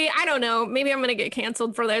say, I don't know, maybe I'm gonna get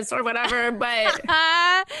canceled for this or whatever, but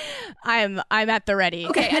I'm at the ready.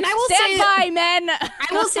 Okay, and I will stand by, men. I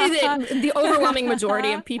will say that the overwhelming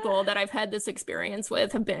majority of people that I've had this experience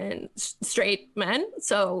with have been straight men.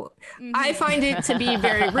 So I find it to be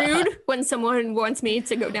very rude when someone wants me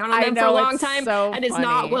to go down on them for a long time and is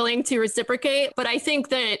not willing to reciprocate. But I think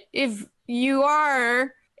that if you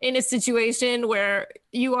are in a situation where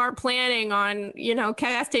you are planning on,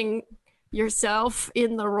 casting yourself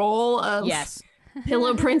in the role of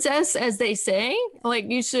pillow princess, as they say, like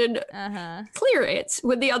you should clear it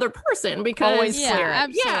with the other person, because always clear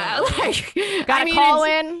it. Absolutely. Gotta call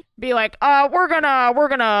in, be like, we're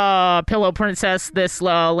gonna pillow princess this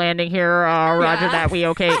landing here. Roger that. We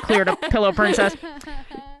okay? Clear to pillow princess.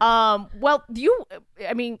 Well,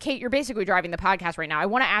 Kate, you're basically driving the podcast right now. I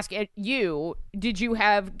want to ask you, did you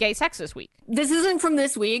have gay sex this week? This isn't from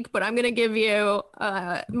this week, but I'm going to give you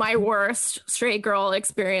my worst straight girl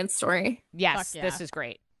experience story. Yes, this is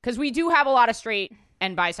great. Because we do have a lot of straight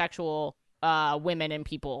and bisexual women and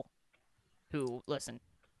people who listen.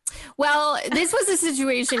 Well, this was a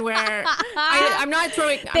situation where I'm not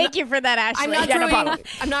throwing. Thank you for that, Ashley. I'm not throwing.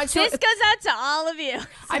 This goes out to all of you.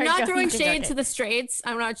 I'm not throwing shade to the straights.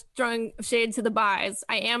 I'm not throwing shade to the bis.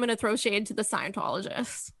 I am going to throw shade to the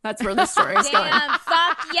Scientologists. That's where the story's going.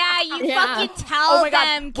 Fuck yeah! You fucking tell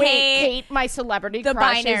them, Kate. Wait, Kate, my celebrity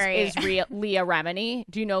crush is Leah Remini.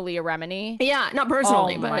 Do you know Leah Remini? Yeah, not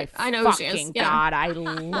personally, but I know who she is. Fucking God, I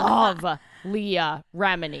love Leah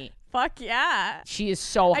Remini. Fuck yeah. She is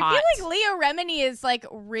so hot. I feel like Leah Remini is like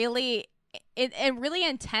really a really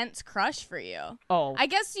intense crush for you. Oh. I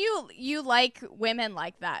guess you like women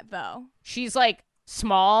like that though. She's like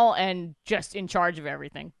small and just in charge of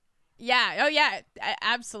everything. Yeah. Oh yeah.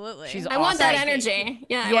 Absolutely. She's I awesome. want that energy.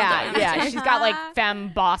 Yeah. She's got like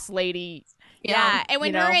femme boss lady. Yeah, and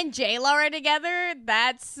when her and J-Lo are together,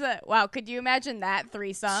 that's wow. Could you imagine that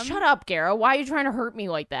threesome? Shut up, Gara. Why are you trying to hurt me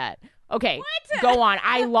like that? Okay, go on.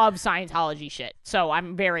 I love Scientology shit, so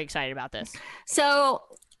I'm very excited about this. So,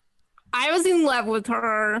 I was in love with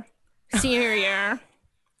her senior year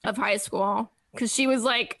of high school because she was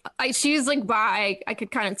like bi. I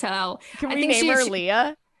could kind of tell. Can we name her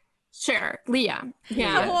Leah? Sure, Leah.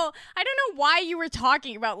 Yeah. Well, I don't know why you were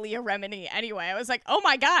talking about Leah Remini anyway. I was like, oh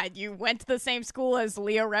my God, you went to the same school as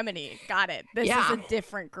Leah Remini. Got it. This is a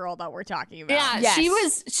different girl that we're talking about. Yeah,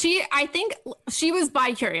 yes. I think she was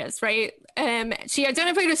bi-curious, right? She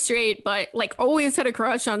identified as straight, but like always had a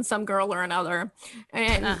crush on some girl or another.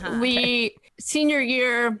 And we, senior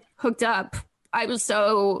year, hooked up. I was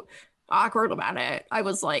so awkward about it. I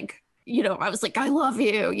was like, I love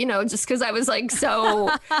you, just because I was like, so,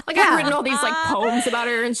 like, I've written all these like poems about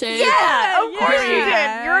her and shit. Yeah, of course you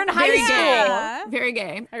did. You're in high school. Very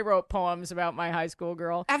gay. I wrote poems about my high school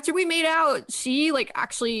girl. After we made out, she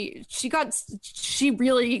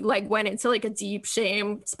really like went into like a deep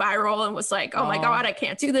shame spiral and was like, oh my God, I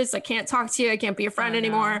can't do this. I can't talk to you. I can't be a friend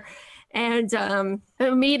anymore. And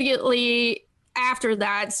immediately after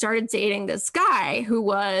that, started dating this guy who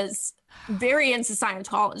was very into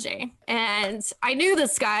Scientology, and I knew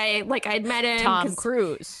this guy. Like I'd met him. Tom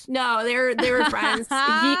Cruise. No, they were friends.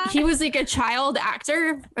 He was like a child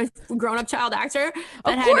actor, a grown-up child actor.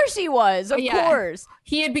 Of course he was. Of course.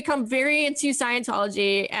 He had become very into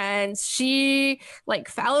Scientology, and she like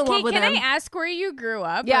fell in love with him. Can I ask where you grew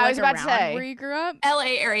up? Yeah, I was about to say where you grew up.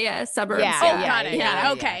 L.A. area, suburbs. Yeah. Oh, got it.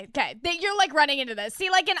 Yeah. Okay. You're like running into this.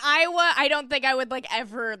 See, like in Iowa, I don't think I would like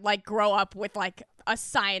ever like grow up with like a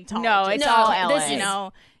Scientologist. No, it's all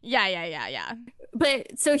LA. Yeah.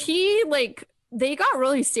 But so he like they got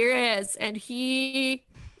really serious, and he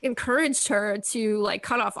encouraged her to like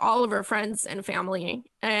cut off all of her friends and family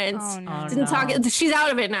and didn't talk. She's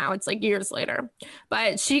out of it now. It's like years later,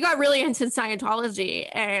 but she got really into Scientology,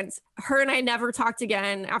 and her and I never talked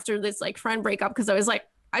again after this like friend breakup, because I was like,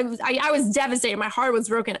 I was devastated. My heart was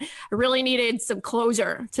broken. I really needed some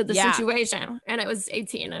closure to the situation, and I was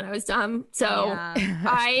 18 and I was dumb. So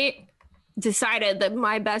I decided that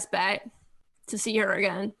my best bet to see her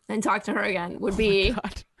again and talk to her again would be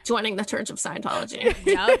joining the Church of Scientology.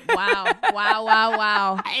 Yep.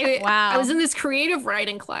 Wow. I was in this creative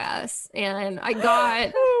writing class, and I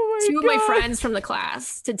got two of my friends from the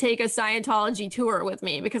class to take a Scientology tour with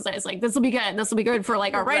me, because I was like, this will be good. This will be good for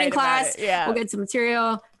like our writing class. We'll get some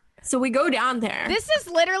material. So we go down there. This is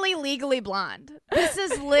literally Legally Blonde. This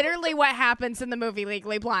is literally what happens in the movie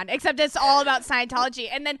Legally Blonde, except it's all about Scientology.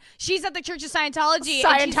 And then she's at the Church of Scientology.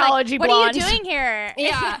 And she's like, what are you doing here?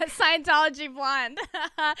 Yeah. Scientology Blonde.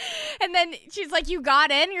 And then she's like, you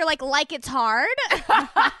got in? You're like it's hard?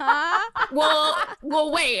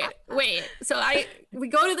 Well, wait. So we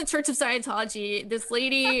go to the Church of Scientology. This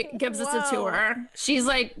lady gives us a tour. She's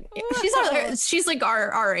like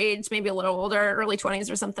our age, maybe a little older, early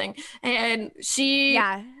 20s or something. And she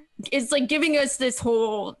is like giving us this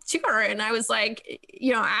whole tour. And I was like,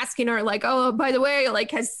 asking her like, oh, by the way,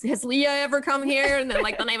 like, has Leah ever come here? And then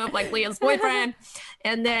like the name of like Leah's boyfriend.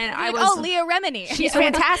 And then I was, Leah Remini. She's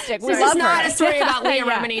fantastic. This is not a story about Leah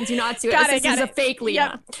Remini. Do not do it. This is a fake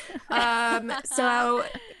Leah. Yep. So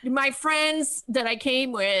my friends that I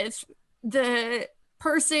came with, the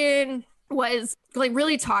person was like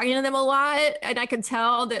really talking to them a lot, and I could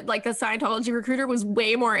tell that like the Scientology recruiter was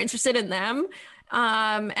way more interested in them.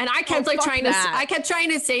 And I kept I kept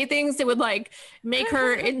trying to say things that would like make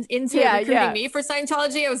her into recruiting me for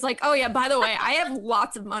Scientology. I was like, oh yeah, by the way, I have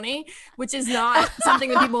lots of money, which is not something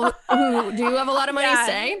that people who do have a lot of money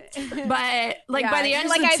say. But like by the end,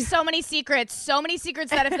 like I have so many secrets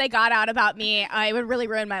that if they got out about me, it would really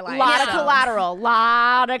ruin my life. Lot of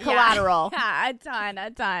collateral. Yeah, a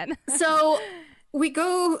ton. So we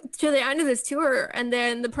go to the end of this tour, and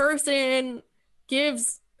then the person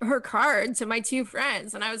gives her card to my two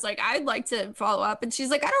friends, and I was like, I'd like to follow up, and she's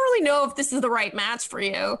like, I don't really know if this is the right match for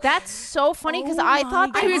you. That's so funny, because I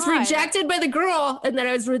thought I was rejected by the girl, and then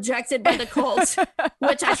I was rejected by the cult,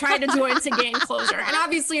 which I tried to join to gain closure. And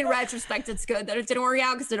obviously in retrospect it's good that it didn't work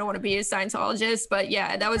out, because I don't want to be a Scientologist, but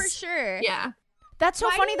yeah, that was for sure. Yeah. That's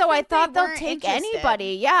so funny, though. I thought they'll take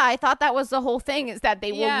anybody. Yeah, I thought that was the whole thing, is that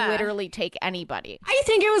they will literally take anybody. I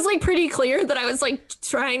think it was like pretty clear that I was like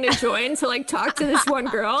trying to join to like talk to this one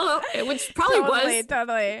girl, which probably was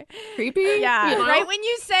totally creepy. Yeah, right when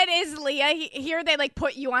you said is Leah, here they like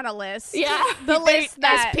put you on a list. Yeah, the list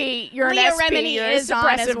that SP. You're Leah an SP. Remini You're is a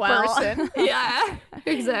on as well. person. Yeah,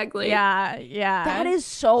 exactly. Yeah. That is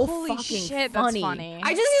so Holy fucking shit, funny. That's funny.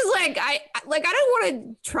 I just was like, I don't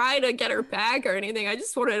want to try to get her back or anything. I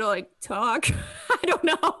just wanted to like talk. I don't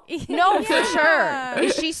know. No, for sure.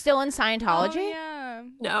 Is she still in Scientology? Oh, yeah.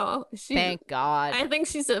 No. Thank God. I think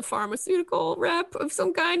she's a pharmaceutical rep of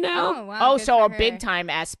some kind now. Oh, wow. Oh, so a big time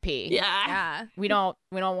SP. Yeah. We don't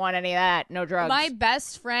want any of that. No drugs. My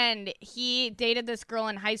best friend, he dated this girl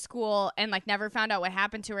in high school and like never found out what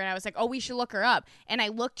happened to her. And I was like, oh, we should look her up. And I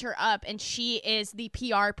looked her up, and she is the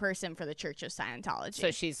PR person for the Church of Scientology.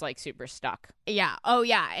 So she's like super stuck. Yeah. Oh,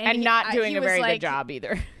 yeah. And not doing a very good job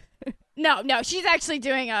either. No, she's actually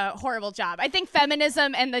doing a horrible job. I think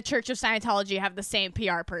feminism and the Church of Scientology have the same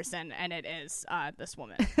PR person, and it is this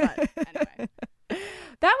woman. But anyway.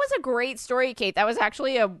 That was a great story, Kate. That was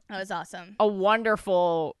actually that was awesome. A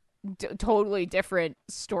wonderful, totally different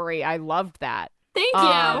story. I loved that. Thank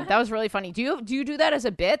you. That was really funny. Do you do that as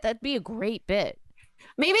a bit? That'd be a great bit.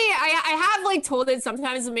 Maybe I have like told it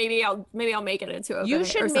sometimes, and maybe I'll make it into a You bit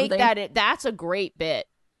should or make something. that's a great bit.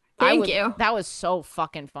 Thank you. That was so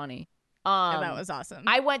fucking funny. That was awesome.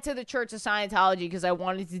 I went to the Church of Scientology because I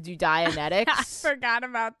wanted to do Dianetics. I forgot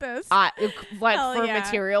about this. For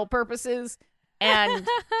material purposes. And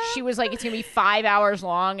she was like, it's going to be 5 hours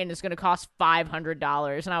long and it's going to cost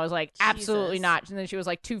 $500. And I was like, absolutely not. And then she was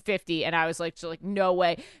like, $250. And I was like, no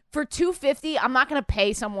way. For $250, I'm not going to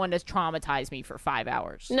pay someone to traumatize me for 5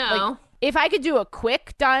 hours. No. Like, if I could do a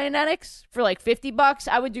quick Dianetics for like $50,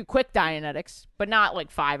 I would do quick Dianetics, but not like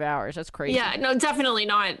 5 hours. That's crazy. Yeah, no, definitely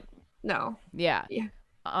not. No. Yeah.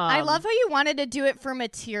 I love how you wanted to do it for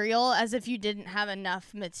material, as if you didn't have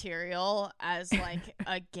enough material as like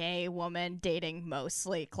a gay woman dating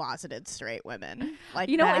mostly closeted straight women. Like,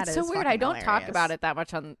 it's so weird. I don't talk hilarious. about it that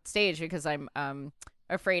much on stage because I'm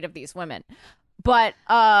afraid of these women. But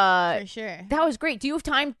For sure. that was great. Do you have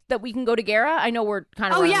time that we can go to Gara? I know we're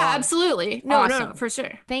kind of Oh running yeah, long. absolutely. No, Awesome. for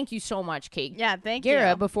sure. Thank you so much, Kate. Yeah, thank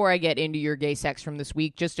Gara, you. before I get into your gay sex from this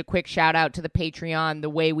week, just a quick shout out to the Patreon. The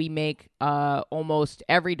way we make almost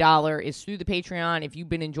every dollar is through the Patreon. If you've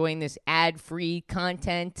been enjoying this ad-free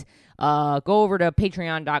content, go over to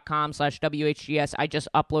patreon.com/WHGS. I just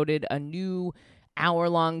uploaded a new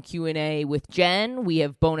hour-long Q&A with Jen. We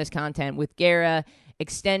have bonus content with Gara,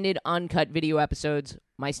 extended uncut video episodes,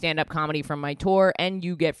 my stand-up comedy from my tour, and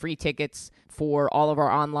you get free tickets for all of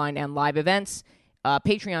our online and live events.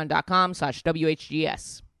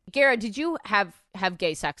 Patreon.com/WHGS. Gara, did you have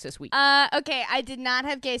gay sex this week? Okay, I did not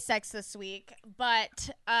have gay sex this week, but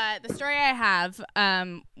the story I have,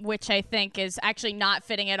 which I think is actually not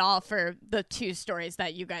fitting at all for the two stories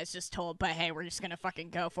that you guys just told, but hey, we're just gonna fucking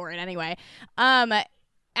go for it anyway.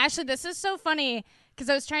 Ashley, this is so funny because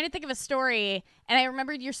I was trying to think of a story, and I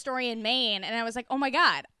remembered your story in Maine, and I was like, oh my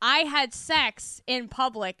God, I had sex in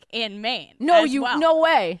public in Maine. No, well. no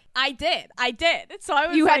way. I did. So I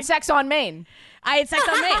was You like, had sex on Maine. I had sex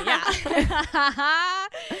on Maine, yeah.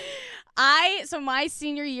 So my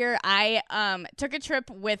senior year, I took a trip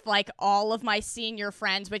with like all of my senior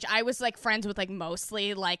friends, which I was like friends with like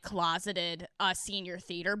mostly like closeted senior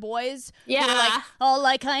theater boys. Yeah. Who were like, oh,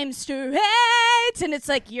 like I'm straight, and it's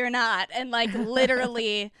like you're not, and like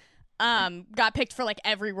literally got picked for like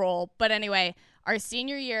every role. But anyway, our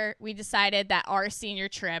senior year, we decided that our senior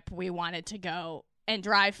trip, we wanted to go and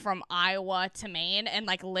drive from Iowa to Maine, and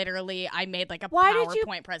like literally I made like a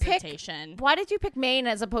PowerPoint presentation. Why did you pick Maine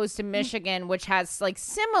as opposed to Michigan, which has like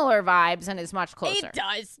similar vibes and is much closer?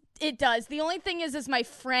 It does. The only thing is my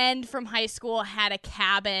friend from high school had a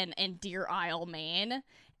cabin in Deer Isle, Maine.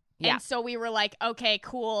 Yeah. And so we were like, okay,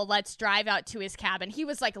 cool, let's drive out to his cabin. He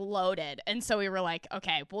was like loaded. And so we were like,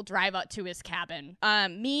 okay, we'll drive out to his cabin.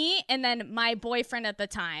 Me and then my boyfriend at the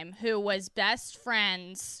time, who was best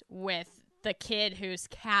friends with the kid whose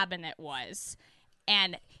cabin it was.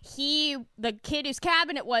 And the kid whose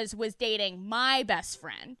cabin it was dating my best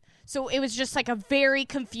friend. So it was just like a very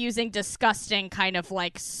confusing, disgusting kind of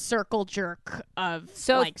like circle jerk of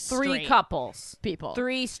like three couples. People.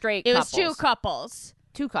 Three straight It couples. was two couples.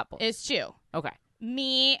 Two couples. It's two. Okay.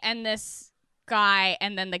 Me and this guy,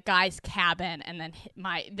 and then the guy's cabin, and then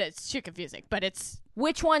that's too confusing, but it's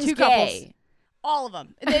Which one's two gay? couples. All of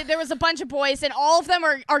them. There was a bunch of boys, and all of them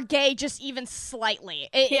are gay, just even slightly.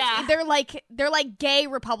 They're like gay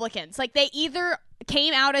Republicans. Like they either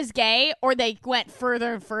came out as gay or they went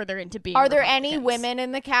further and further into being. Are there any Republicans. women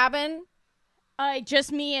in the cabin?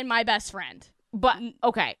 Just me and my best friend. But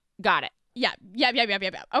okay, got it. Yeah.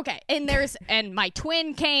 Okay, and my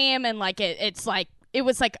twin came, and like it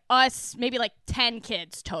was like us, maybe like 10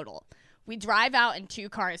 kids total. We drive out in two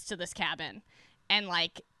cars to this cabin, and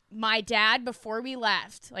like. My dad, before we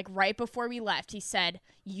left, like right before we left, he said,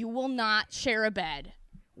 you will not share a bed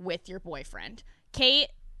with your boyfriend. Kate,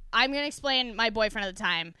 I'm going to explain my boyfriend at the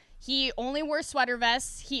time. He only wore sweater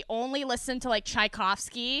vests. He only listened to like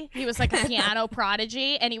Tchaikovsky. He was like a piano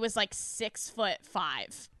prodigy, and he was like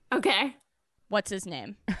 6'5". Okay. What's his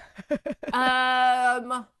name?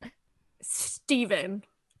 Steven.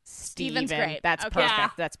 Steven's great. That's Okay. perfect. Yeah.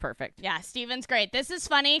 That's perfect. Yeah, Steven's great. This is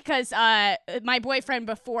funny because my boyfriend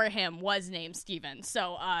before him was named Steven,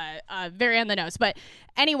 so very on the nose. But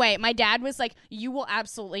anyway, my dad was like, you will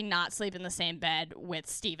absolutely not sleep in the same bed with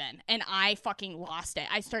Steven. And I fucking lost it.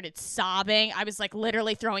 I started sobbing. I was like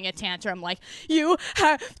literally throwing a tantrum like, you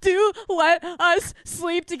have to let us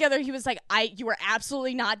sleep together. He was like, you are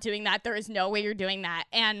absolutely not doing that. There is no way you're doing that.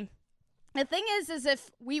 And the thing is if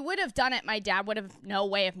we would have done it, my dad would have no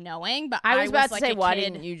way of knowing. But I was about to like say, a why kid.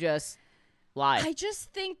 didn't you just lie? I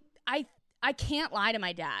just think I can't lie to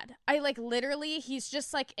my dad. I like literally, he's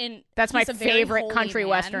just like That's my he's a very favorite holy country man.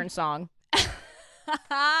 western song.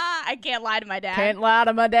 I can't lie to my dad. Can't lie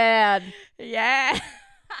to my dad. Yeah.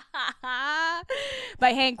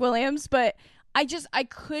 By Hank Williams, but I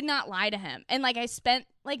could not lie to him. And like I spent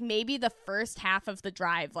like maybe the first half of the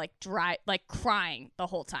drive like crying the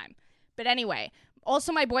whole time. But anyway,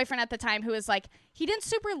 also my boyfriend at the time, who was like, he didn't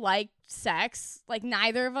super like sex. Like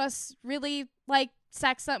neither of us really like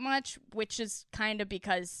sex that much, which is kind of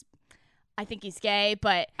because I think he's gay.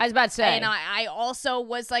 But I was about to say. and I also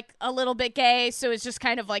was like a little bit gay, so it's just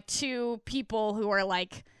kind of like two people who are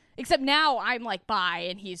like, except now I'm like bi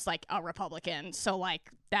and he's like a Republican, so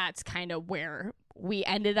like that's kind of where we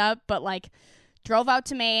ended up. But like drove out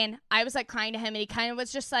to Maine, I was like crying to him, and he kind of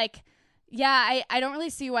was just like, yeah, I don't really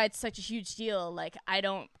see why it's such a huge deal. Like I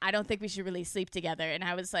don't think we should really sleep together. And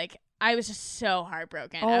I was just so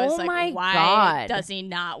heartbroken. I was Oh like, my why God. does he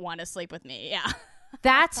not want to sleep with me? Yeah.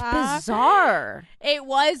 That's bizarre. It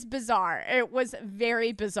was bizarre. It was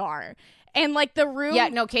very bizarre. And like the room. Yeah,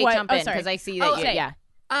 no, Kate, jump in because I see that. Yeah.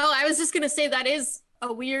 Oh, I was just gonna say that is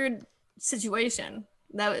a weird situation.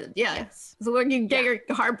 So when you get your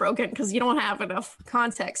heart broken because you don't have enough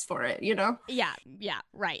context for it, you know? Yeah,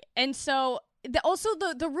 right. And so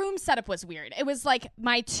the room setup was weird. It was like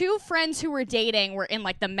my two friends who were dating were in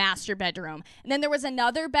like the master bedroom, and then there was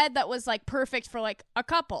another bed that was like perfect for like a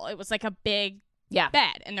couple. It was like a big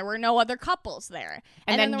bed, and there were no other couples there.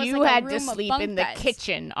 And then you like had to sleep in the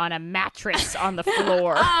kitchen on a mattress on the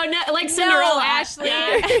floor. Oh no, like Cinderella. No, Ashley.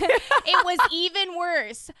 It was even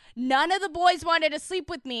worse. None of the boys wanted to sleep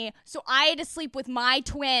with me, so I had to sleep with my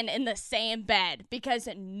twin in the same bed because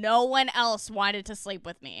no one else wanted to sleep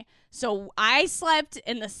with me. So I slept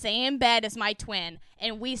in the same bed as my twin,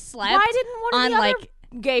 and we slept. Why didn't one of the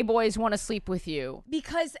other gay boys want to sleep with you?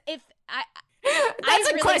 Because if I. That's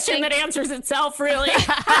a question that answers itself, really.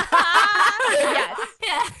 Yes.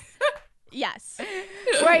 Yeah. Yes.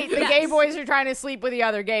 Right. The gay boys are trying to sleep with the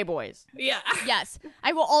other gay boys. Yeah. Yes.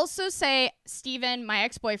 I will also say, Steven, my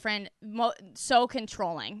ex-boyfriend, so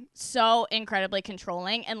controlling. So incredibly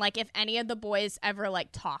controlling. And, like, if any of the boys ever, like,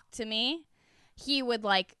 talked to me, he would,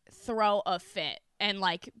 like, throw a fit and,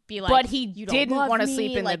 like, be like, but he you didn't want to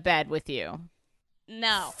sleep in like, the bed with you.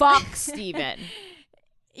 No. Fuck Steven.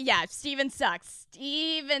 Yeah, Steven sucks.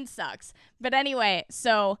 But anyway,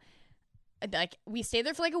 so like we stayed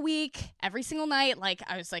there for like a week every single night. Like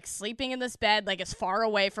I was like sleeping in this bed like as far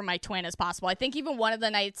away from my twin as possible. I think even one of the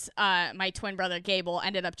nights my twin brother Gable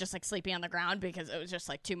ended up just like sleeping on the ground because it was just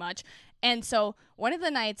like too much. And so one of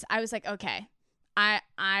the nights I was like, okay, I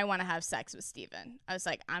want to have sex with Steven. I was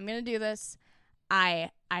like, I'm going to do this. I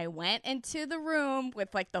went into the room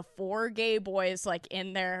with like the 4 gay boys like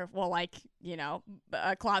in there, well, like, you know,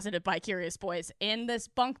 closeted bi-curious boys in this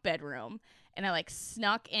bunk bedroom, and I like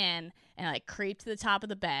snuck in and I like creeped to the top of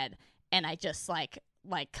the bed, and I just like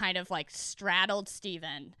kind of like straddled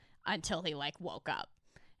Steven until he like woke up.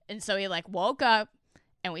 And so he like woke up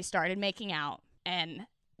and we started making out, and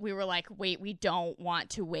we were like, wait, we don't want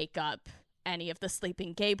to wake up any of the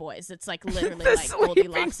sleeping gay boys. It's like literally like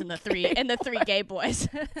Goldilocks and the three gay boys.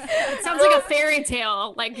 It sounds like a fairy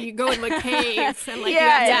tale. Like you go in the cave and like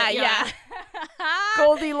yeah.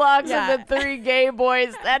 Goldilocks and the 3 gay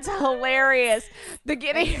boys. That's hilarious.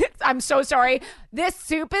 I'm so sorry. This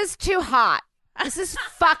soup is too hot. This is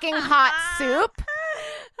fucking hot soup.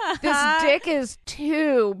 This dick is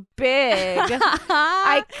too big.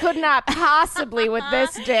 I could not possibly with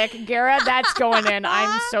this dick. Gara, that's going in.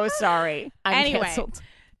 I'm so sorry. I'm canceled.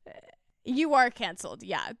 You are canceled,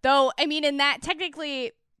 yeah. Though, I mean, in that,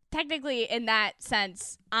 technically in that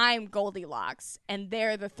sense, I'm Goldilocks, and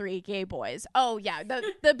they're the 3 gay boys. Oh, yeah,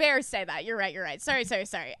 the bears say that. You're right. Sorry.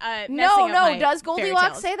 No, does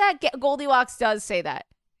Goldilocks say that? Goldilocks does say that.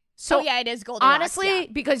 So yeah, it is Goldilocks. Honestly,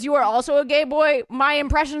 because you are also a gay boy, my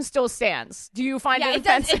impression still stands. Do you find it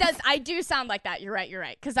offensive? It does. I do sound like that. You're right.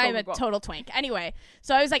 Because I'm a total twink. Anyway,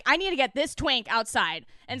 so I was like, I need to get this twink outside.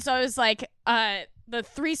 And so I was like, the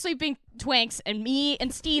 3 sleeping twinks and me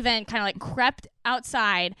and Steven kind of like crept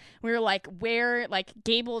outside. We were like, where, like,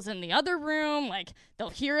 Gable's in the other room. Like, they'll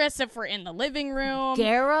hear us if we're in the living room.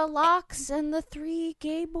 Gara Locks and the 3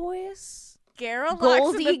 gay boys? Gara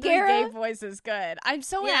Locks and the 3 gay boys is good. I'm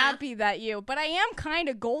so happy that but I am kind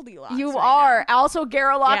of Goldilocks. You are. Now. Also,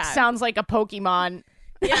 Gara Locks sounds like a Pokemon.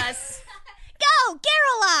 Yes. Go,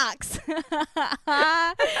 Gara Locks!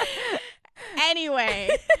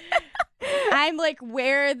 Anyway, I'm like,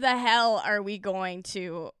 where the hell are we going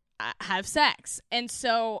to have sex? And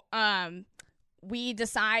so, we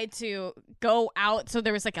decide to go out. So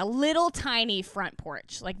there was like a little tiny front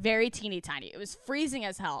porch, like very teeny tiny. It was freezing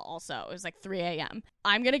as hell also. It was like 3 a.m.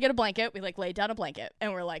 I'm going to get a blanket. We like laid down a blanket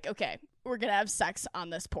and we're like, okay, we're going to have sex on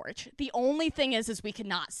this porch. The only thing is we could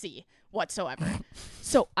not see whatsoever.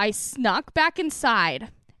 So I snuck back inside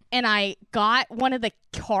and I got one of the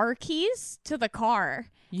car keys to the car.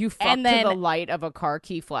 You fucked to the light of a car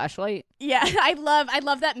key flashlight? Yeah, I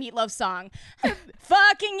love that Meatloaf song.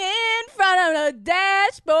 Fucking in front of the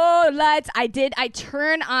dashboard lights. I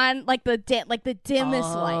turn on like the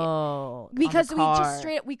dimmest light. Because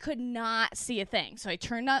we could not see a thing. So I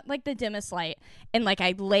turned on like the dimmest light and like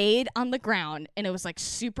I laid on the ground and it was like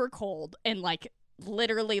super cold and like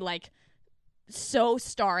literally like so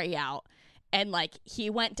starry out. And like he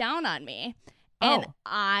went down on me. And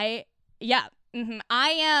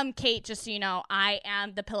I am Kate. Just so you know, I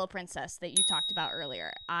am the pillow princess that you talked about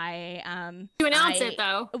earlier. You announce it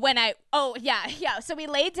though. So we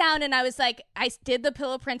laid down, and I was like, I did the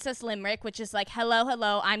pillow princess limerick, which is like,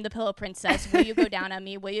 hello, I'm the pillow princess. Will you go down on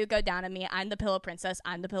me? Will you go down on me? I'm the pillow princess.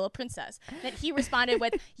 I'm the pillow princess. Then he responded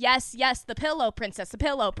with, yes, the pillow princess, the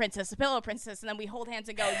pillow princess, the pillow princess, and then we hold hands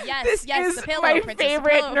and go, yes, the pillow my princess.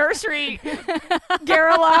 Favorite nursery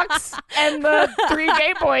Garrulux and the 3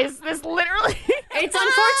 gay boys. This literally. It's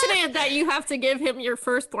unfortunate that you have to give him your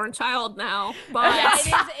firstborn child now, but Yeah,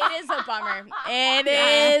 it is a bummer. It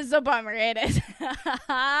is a bummer. It is.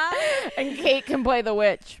 And Kate can play the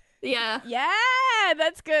witch. Yeah,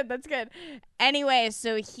 that's good. Anyway,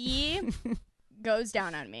 so he goes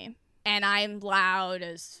down on me, and I'm loud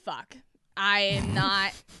as fuck. I am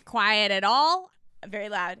not quiet at all. I'm very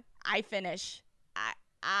loud. I finish.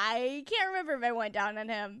 I can't remember if I went down on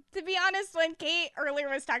him. To be honest, when Kate earlier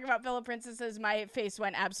was talking about pillow princesses, my face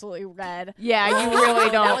went absolutely red. Yeah, you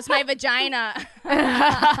really don't. That was my vagina.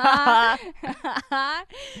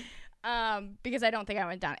 Because I don't think I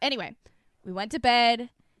went down. Anyway, we went to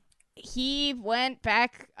bed. He went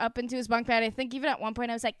back up into his bunk bed. I think even at one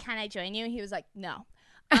point I was like, can I join you? He was like, no.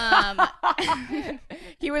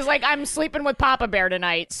 He was like, I'm sleeping with Papa Bear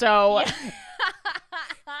tonight, so...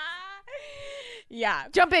 Yeah.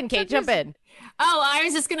 Jump in, Kate. Jump in. Oh, I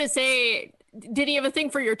was just going to say, did he have a thing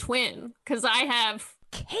for your twin? Because I have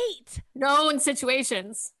Kate known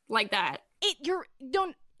situations like that.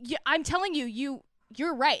 I'm telling you,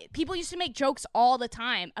 you're right. People used to make jokes all the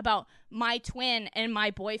time about my twin and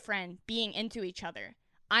my boyfriend being into each other.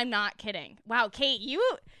 I'm not kidding. Wow, Kate, you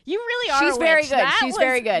really are. She's very good. She's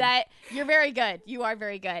very good. You're very good. You are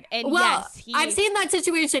very good. And well, yes, I've seen that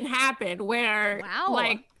situation happen where,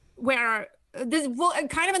 this, well,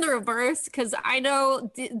 kind of in the reverse, because I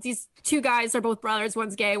know these 2 guys are both brothers.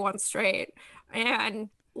 One's gay, one's straight, and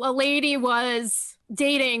a lady was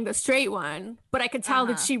dating the straight one, but I could tell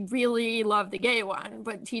that she really loved the gay one,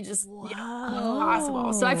 but he just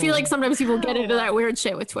impossible. So I feel like sometimes people get into that weird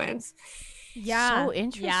shit with twins. Yeah. So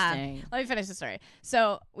interesting. Yeah. Let me finish the story.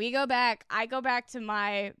 So I go back to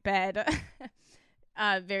my bed,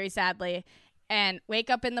 very sadly, and wake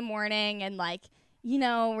up in the morning and like, you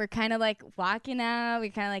know, we're kind of like walking out,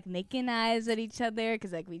 we're kind of like making eyes at each other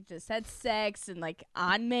because like we just had sex and like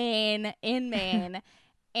in Maine.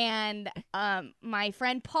 And my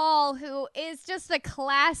friend Paul, who is just a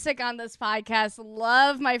classic on this podcast,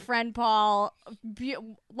 love my friend Paul,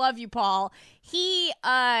 love you, Paul. He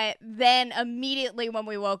then immediately when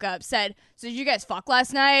we woke up said, "So did you guys fuck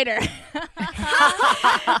last night?" Or and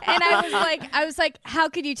I was like, "How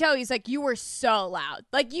could you tell?" He's like, "You were so loud,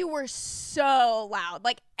 like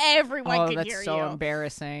everyone could hear you." Oh, that's so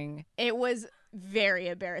embarrassing. It was very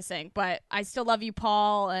embarrassing, but I still love you,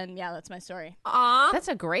 Paul, and yeah, that's my story. That's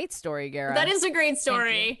a great story, Gara. That is a great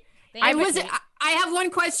story. I have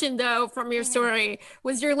one question though from your story.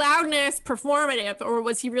 Was your loudness performative, or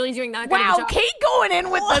was he really doing that? Wow, kind of job? Kate going in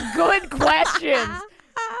with the good questions.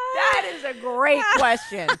 That is a great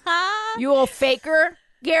question. You little faker,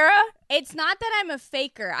 Gara? It's not that I'm a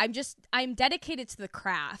faker. I'm dedicated to the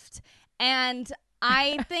craft, and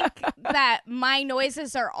I think that my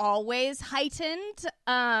noises are always heightened,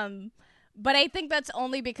 but I think that's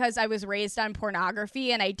only because I was raised on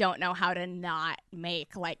pornography and I don't know how to not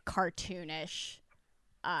make like cartoonish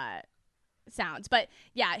sounds. But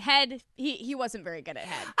yeah, head, he wasn't very good at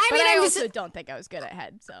head. I also don't think I was good at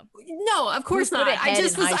head. So no, of course not. I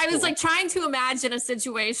was like trying to imagine a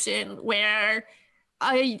situation where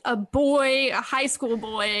a high school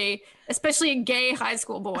boy, especially a gay high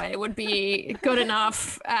school boy, would be good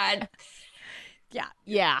enough at,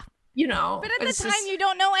 you know. But at the time, you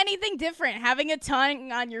don't know anything different. Having a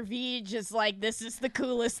tongue on your V, just like, this is the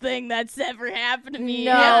coolest thing that's ever happened to me.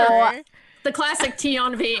 No. Ever. The classic T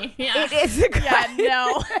on V. Yeah. It is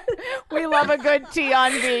no. We love a good T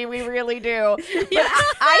on V. We really do. But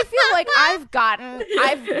I feel like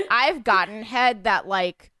I've gotten head that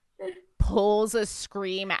like pulls a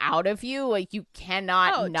scream out of you, like you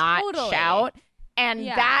cannot totally shout, and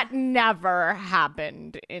that never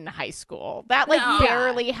happened in high school. That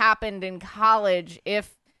barely happened in college. I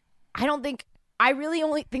really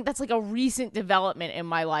only think that's like a recent development in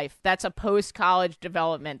my life. That's a post-college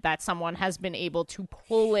development that someone has been able to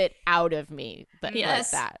pull it out of me like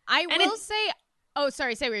that. I will say, oh,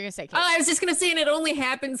 sorry, say what you're going to say, Kate. Oh, I was just going to say, and it only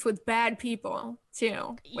happens with bad people,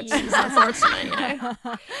 too, which is unfortunate.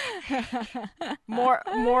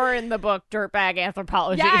 More in the book, Dirtbag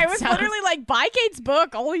Anthropology. Yeah, I was literally like, buy Kate's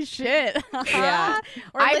book. Holy shit. Yeah.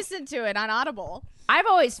 Or listen to it on Audible. I've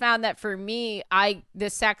always found that for me, the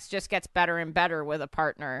sex just gets better and better with a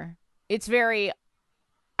partner. it's very.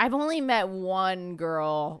 I've only met one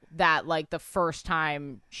girl that, like, the first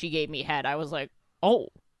time she gave me head, I was like, oh,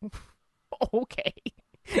 okay.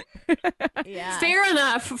 Yeah. Fair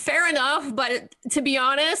enough. But to be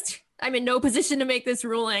honest, I'm in no position to make this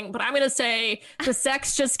ruling, but I'm going to say the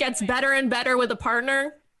sex just gets better and better with a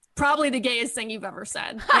partner. Probably the gayest thing you've ever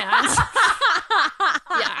said. And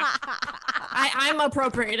yeah, I'm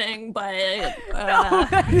appropriating, but No,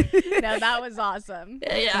 that was awesome.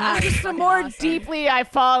 yeah. Just the more deeply I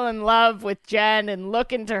fall in love with Jen and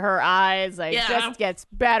look into her eyes, it just gets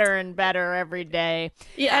better and better every day.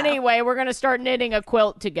 Yeah. Anyway, we're gonna start knitting a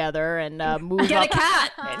quilt together and move Get up a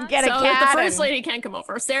cat. and get So a cat. the first lady can't come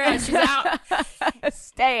over. Sarah, she's out.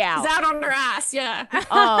 Stay out. She's out on her ass.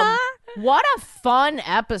 Yeah. What a fun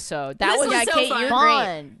episode. That This was so Kate, fun. you're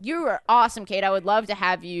fun. You were awesome, Kate. I would love to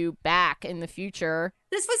have you back in the future.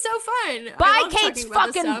 This was so fun. I Buy love Kate's talking about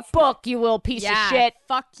this fucking stuff. book, you little piece of shit.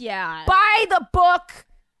 Fuck yeah. Buy the book.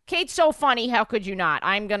 Kate's so funny. How could you not?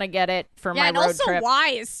 I'm going to get it for my and road also trip.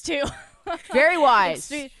 wise too. Very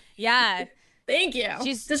wise. Yeah. Thank you.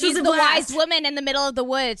 She's this was a the blast. wise woman in the middle of the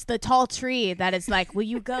woods, the tall tree that is like, will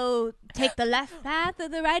you go take the left path or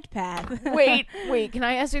the right path? Wait. Can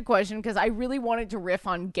I ask you a question? Because I really wanted to riff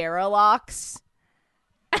on Garrulocks.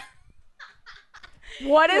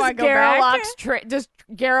 What is wanna go back? Garrulocks? Does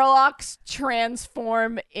Garrulocks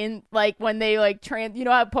transform in, like, when they, like, you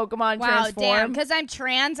know how Pokemon Wow, transform? damn. Because I'm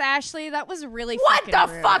trans, Ashley. That was really What fucking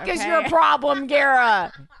the rude, fuck is okay? your problem,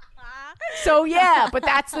 Gara? So yeah, but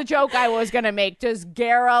that's the joke I was gonna make. Does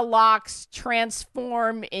Garrulocks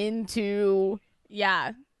transform into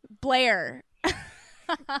Yeah. Blair.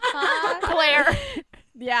 Claire?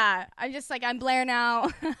 Yeah. I'm just like, I'm Blair now.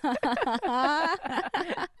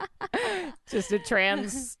 Just a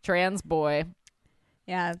trans boy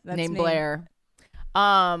Yeah, that's named me. Blair.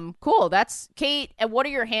 Cool. That's Kate. And what are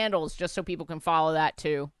your handles, just so people can follow that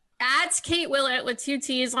too? At Kate Willett with 2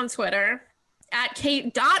 T's on Twitter. At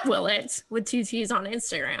Kate.Willett with 2 T's on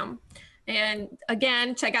Instagram. And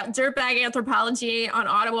again, check out Dirtbag Anthropology on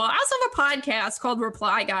Audible. I also have a podcast called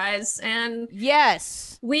Reply Guys. And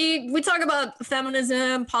Yes. we talk about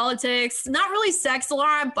feminism, politics, not really sex a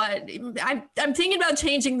lot, but I'm thinking about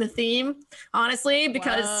changing the theme, honestly,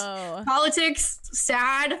 because Whoa. politics,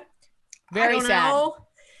 sad. Very I don't sad. know.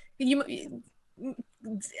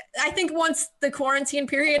 I think once the quarantine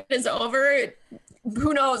period is over,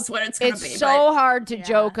 who knows what it's going to be. It's so but hard to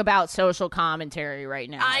joke about social commentary right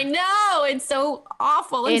now. I know, it's so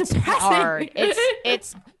awful and It's depressing. hard.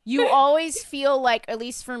 It's you always feel like, at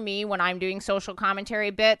least for me, when I'm doing social commentary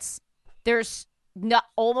bits, there's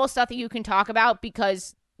almost nothing you can talk about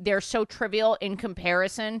because they're so trivial in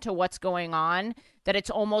comparison to what's going on that it's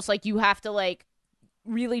almost like you have to, like,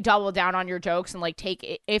 really double down on your jokes and, like, take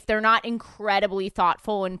it. If they're not incredibly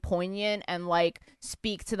thoughtful and poignant and, like,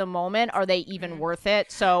 speak to the moment, are they even worth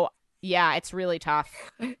it? So yeah, it's really tough.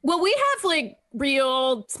 Well, we have like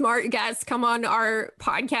real smart guests come on our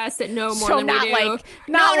podcast that know more So than not we do. like-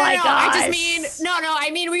 not no, like I us. just mean I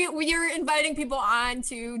mean you're inviting people on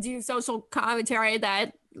to do social commentary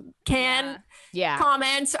that can Yeah.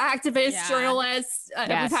 comment, activists, Yeah. journalists.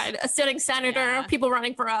 Yes. We've had a sitting senator, Yeah. people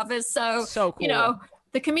running for office. So So cool. you know,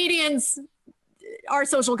 the comedians, our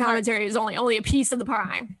social commentary is only a piece of the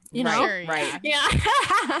pie. You know, Sure, Right.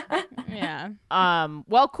 yeah. Yeah.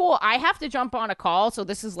 Well, cool. I have to jump on a call, so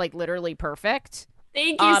this is, like, literally perfect.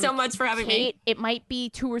 Thank you so much for having me. Kate, it might be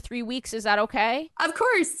 2 or 3 weeks. Is that okay? Of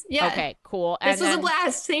course, yeah. Okay, cool. This And was a then-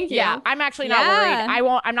 blast. Thank you. Yeah, I'm actually not Yeah.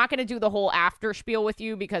 worried. I'm not going to do the whole after spiel with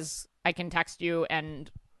you because I can text you and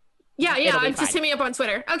Yeah, It'll be just fine. hit me up on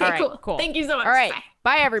Twitter. Okay, All right, cool. Thank you so much. all right. Bye.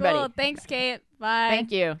 Bye, everybody. Cool. Thanks, Kate. Bye.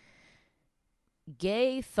 Thank you.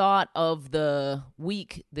 Gay thought of the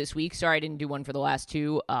week this week. Sorry, I didn't do one for the last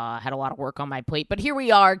two. Had a lot of work on my plate, but here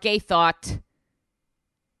we are. Gay thought.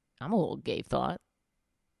 I'm a little gay thought.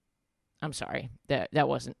 I'm sorry. That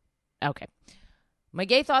wasn't okay. My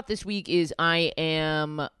gay thought this week is I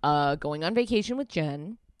am going on vacation with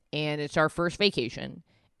Jen, and it's our first vacation.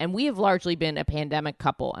 And we have largely been a pandemic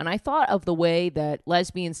couple. And I thought of the way that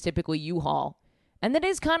lesbians typically U-Haul, and that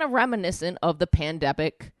is kind of reminiscent of the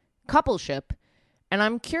pandemic coupleship. And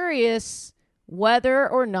I'm curious whether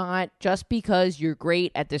or not just because you're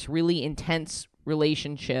great at this really intense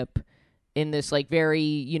relationship in this, like, very,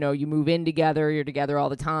 you know, you move in together, you're together all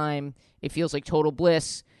the time, it feels like total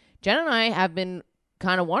bliss. Jen and I have been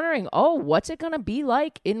kind of wondering, what's it going to be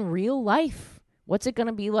like in real life? What's it going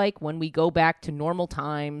to be like when we go back to normal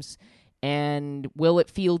times? And will it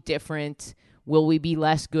feel different? Will we be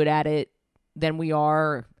less good at it than we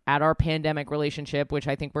are at our pandemic relationship, which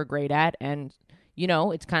I think we're great at? And, you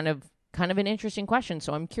know, it's kind of kind of an interesting question.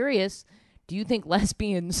 So I'm curious, do you think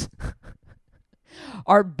lesbians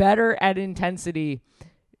are better at intensity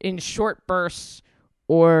in short bursts,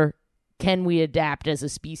 or can we adapt as a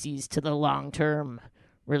species to the long-term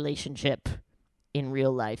relationship in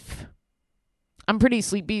real life? I'm pretty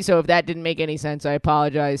sleepy, so if that didn't make any sense, I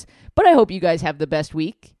apologize. But I hope you guys have the best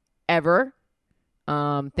week ever.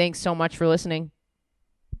 Thanks so much for listening.